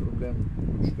имам проблем,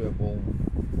 кучето е болно.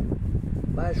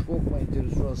 Знаеш колко ме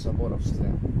интересува събора в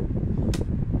Стряма.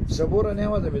 В събора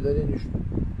няма да ми даде нищо.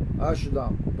 Аз ще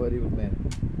дам пари от мен.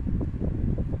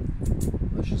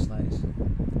 На 16.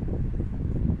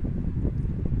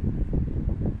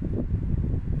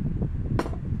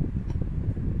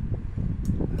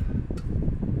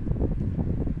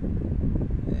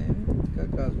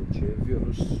 Така казвам, че е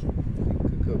вирус.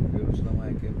 Какъв вирус на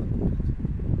майка има на куртата.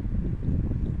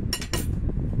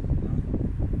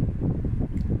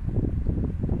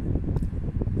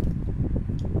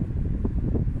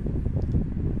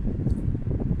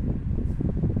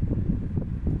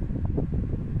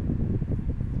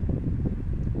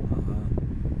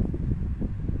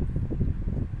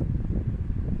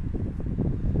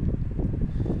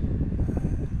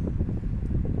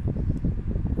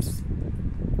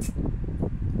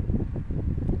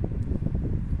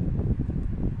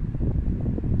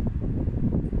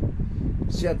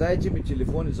 Сега дайте ми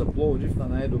телефони за Пловдив на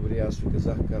най-добрия. Аз ви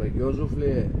казах, Карагьозов ли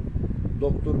е,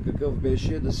 доктор какъв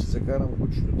беше, да си закарам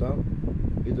кучето там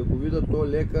и да го видя то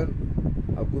лекар.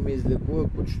 Ако ми излекува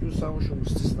кучето, само ще му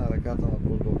стисна ръката на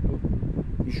този доктор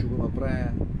и ще го направя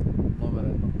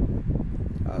номер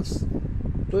 1.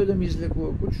 Той да ми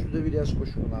излекува кучето, да видя аз кой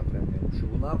ще го направим него. Ще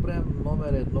го направим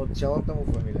номер 1, цялата му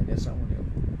фамилия, не само него.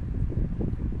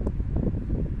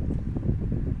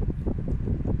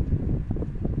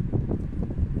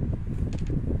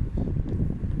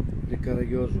 При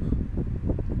Карагьозов.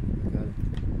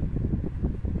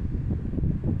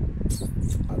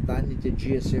 А данните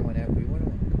GSM-а някой има ли?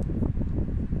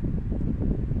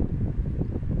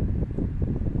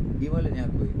 Има ли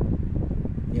някой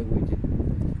неговите?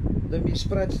 Да ми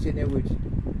изпратите неговите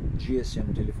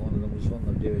GSM телефона, да му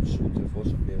звънна в 9 часа утре в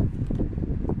 8-9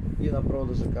 и направо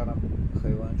да закарам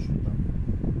хайванчето там.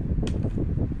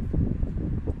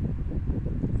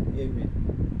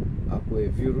 Ако е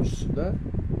вирус, да,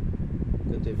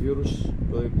 като е вирус,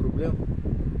 то е проблем.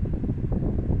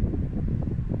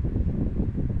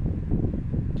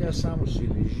 Тя само си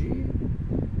лежи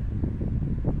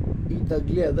и да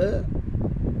гледа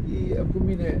и ако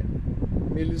мине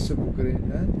Мелиса покрай,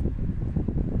 да?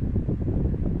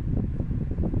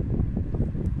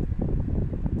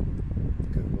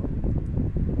 Какво?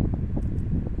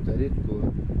 Да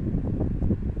редкова.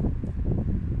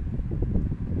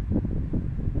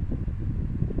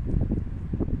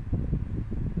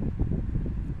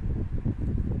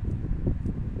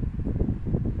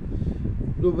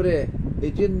 Добре,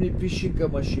 един ми пише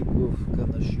Канашиков,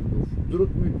 друг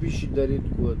ми пише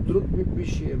Дариткова, друг ми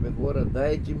пише, хора,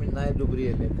 дайте ми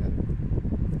най-добрия лекар.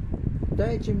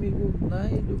 Дайте ми го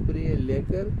най-добрия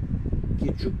лекар.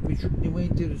 Кичук, мичук не ме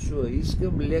интересува.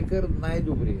 Искам лекар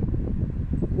най-добрия.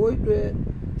 Който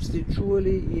сте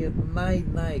чували и е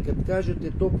най-най. Като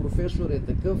кажете, то професор е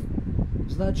такъв,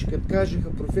 значи като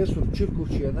кажеха професор Чирков,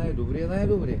 че е най-добрия,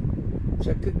 най-добрия.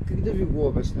 Сега как да ви го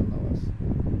обясням на вас?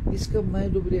 Искам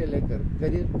най-добрия лекар,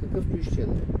 какъвто ище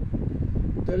да е.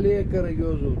 Дали е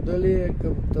Карагьозов, дали е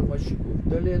към Тамашиков,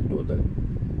 дали е то, дали.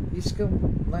 Искам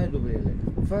най-добрия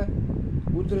лекар. Това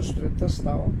утре сутринта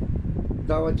ставам,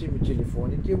 давате ми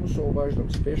телефоните, му се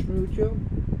обаждам спешно и отивам.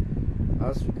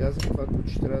 Аз ви казвам, това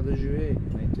куче трябва да живее,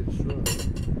 ме интересува.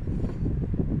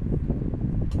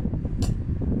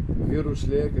 Вирус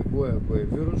ли е, какво е? Ако е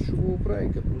вирус, ще го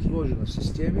оправи, като му сложи на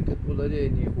системи, като му даде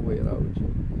едни хубави работи.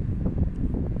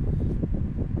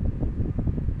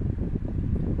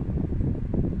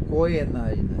 Кой е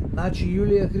най? Значи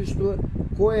Юлия Христова,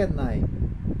 кой е най?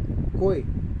 Кой?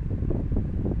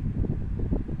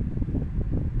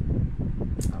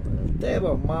 Ама да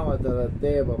деба мамата, да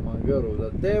деба Мангаров,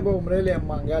 да деба умрелия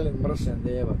мангалин мръсен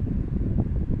деба.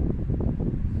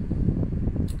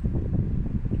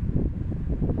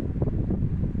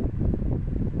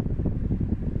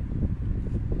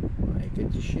 Майка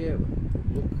ти ще еба,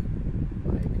 лук.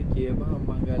 Майка ти еба,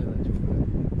 а мангалина ти умре.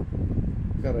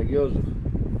 Карагьозов.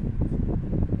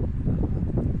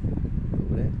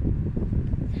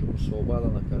 Се обада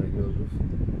на Карагьозов.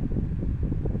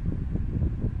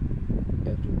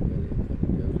 Ето го е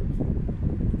Карагьозов.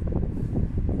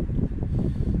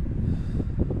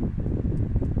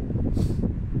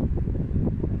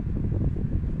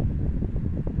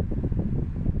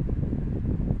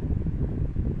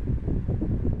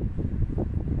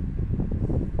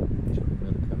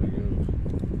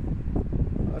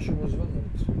 Аз ще му звънна.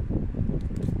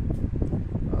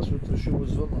 Аз утре ще му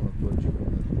звънна на този човек.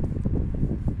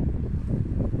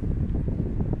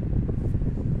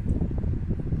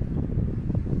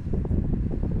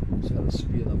 Сега да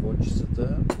спия на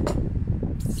водчицата,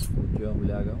 отивам,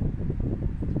 лягам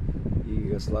и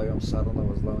ga слагам Сара на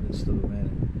възглавницата до мене.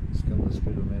 Искам да спи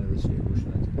до мене, да си е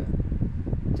гушна и така.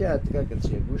 Тя е така, като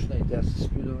си е гушна и тя се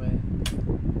спи до мене.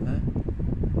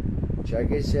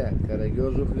 Чакай сега,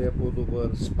 Карагьозов ли е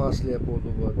по-добър, Спас ли е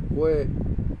по-добър, кой е?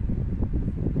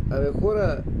 Абе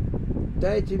хора,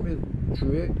 дайте ми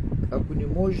човек, ако не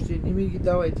можете, не ми ги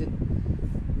давайте.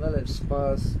 Нали,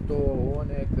 Спас, то, он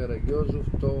е Карагьозов,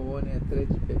 то, он е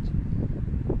трети, пети.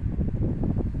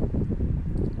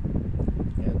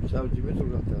 Ето, сега в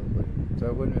Димитровград трябва да бъдем.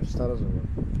 Трябва да бъдем в Стара Загора.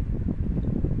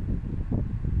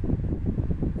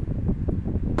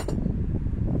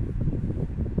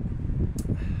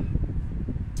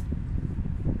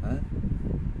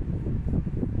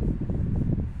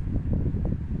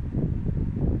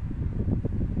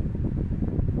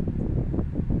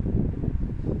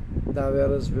 Да, бе,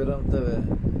 разбирам те, бе.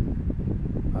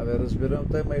 Абе, разбирам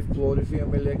те, ма и в Пловдив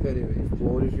имаме лекари, бе. И в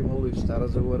Пловдив имало, и в Стара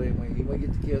Загора има ги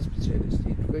такива специалисти.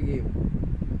 И тук ги има.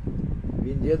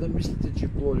 Вие да мислите, че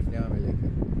в Пловдив нямаме лекар.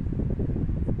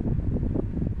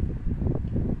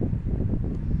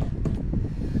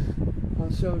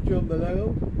 Аз сега отивам да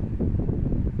лягам.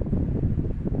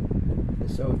 И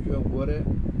сега отивам горе,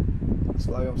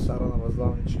 слагам Сара на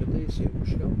възглавничката и си я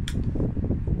пушкам.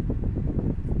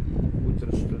 И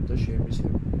утре сутринта ще я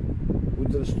мислим.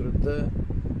 Утре сутринта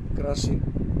Краси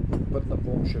пътна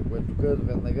помощ, ако е тук,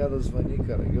 веднага да звъни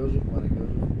Карагьозов,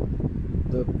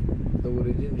 да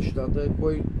уреди нещата.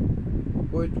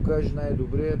 Който каже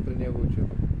най-добре, при него отивам.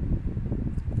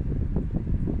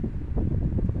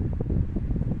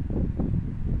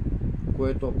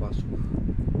 Кой е то Пасков?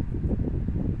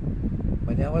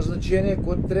 Ма няма значение,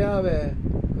 кой трябва, бе.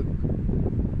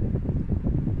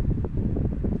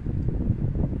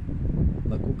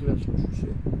 На Кукленско шосе.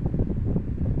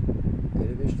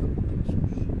 Къде беше това Кукленско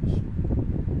шосе?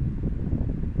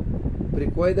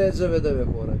 При кой да я заведа, бе,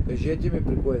 хора? Кажете ми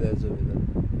при кой да я заведа.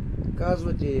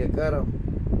 Казвате, я карам.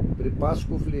 При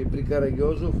Пасков ли? При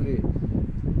Карагьозов ли?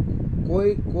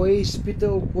 Кой е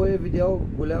изпитал, кой е видял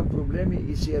голям проблем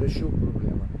и си е решил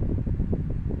проблема?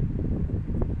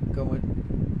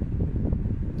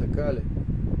 Така ли?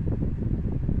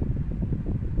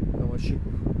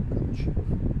 Камашиков.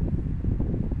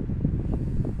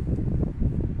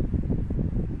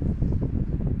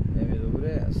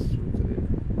 Добре, аз утре,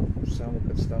 само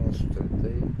като стана сутринта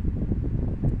и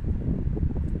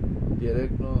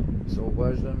директно се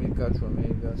обаждам и качваме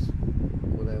и газ.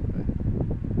 Какво да я прави?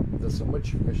 Да се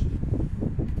мъчи вкъщи.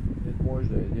 Нито може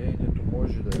да яде, нито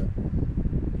може да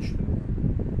нищо няма.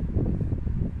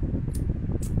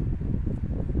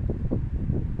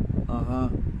 Ага,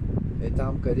 е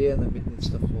там къде е на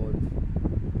митницата в Пловдив.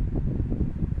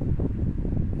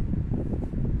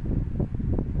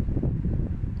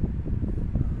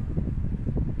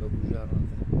 До пожарната.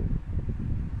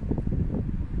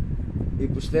 И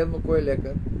последно кой е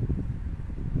лекар?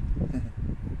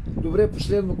 Добре,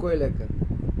 последно кой е лекар?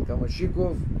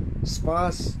 Камашиков,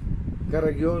 Спас,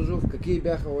 Карагьозов, какви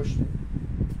бяха още?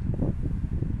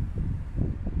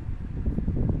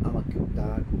 Ама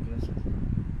да, Кукленско.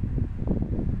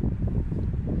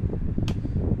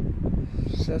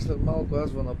 Сега след малко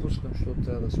аз го напускам, защото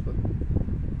трябва да спа.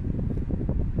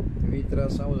 Вие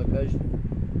трябва само да кажете.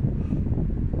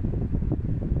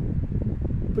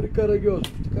 При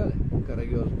Карагьозов, така ли?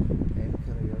 Карагьозов.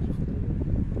 Карагьозов.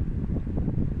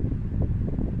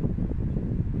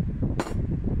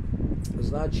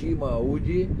 Значи има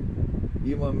Ауди,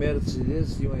 има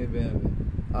Мерцедес, има и БМВ.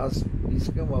 Аз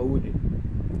искам Ауди.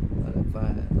 Това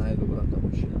е най-добрата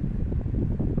машина.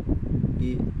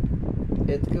 И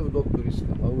е такъв доктор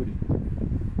искам, Ауди.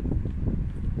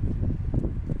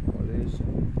 Моля се.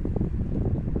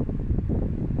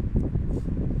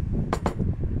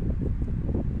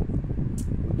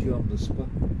 Отивам да спа.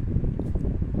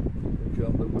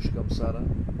 Отивам да гушкам Сара,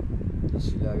 да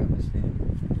си лягаме с нея.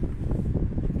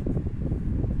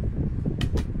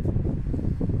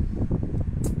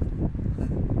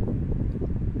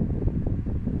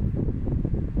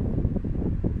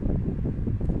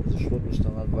 Защото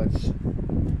стана 2 часа.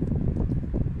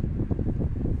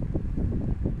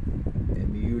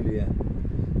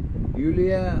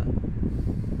 Юлия,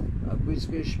 ако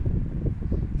искаш,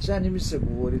 сега не ми се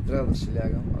говори, трябва да си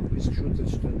лягам. Ако искаш утре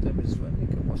сутринта ми звъни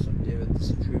към 8-9 да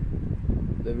се чуем,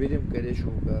 да видим къде ще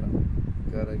го карам.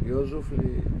 Карагьозов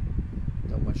ли,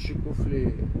 Тамашиков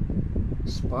ли,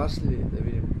 Спас ли, да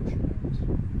видим какво ще правим.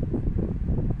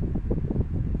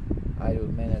 Айде,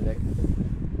 от мен е лека.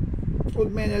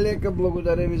 От мен е лека,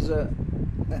 благодаря ви за...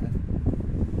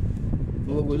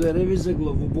 Благодаря ви за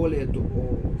главоболието.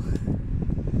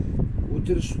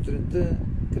 Утре сутринта,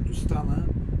 като стана,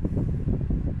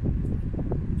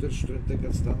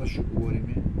 ще говорим,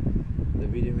 да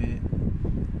видим.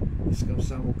 Искам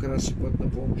само Краси пътна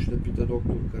помощ да пита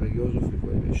доктор Карагьозов ли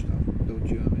кой беше там, да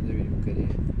отиваме да видим къде е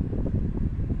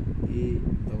и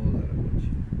да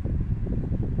работи.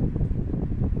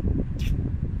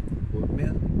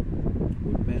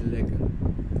 От мен лека.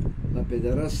 На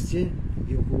педерастите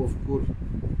един хубав кур.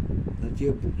 На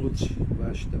тия буклуци,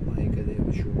 вашата майка, къде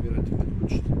ще умирате като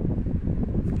учите.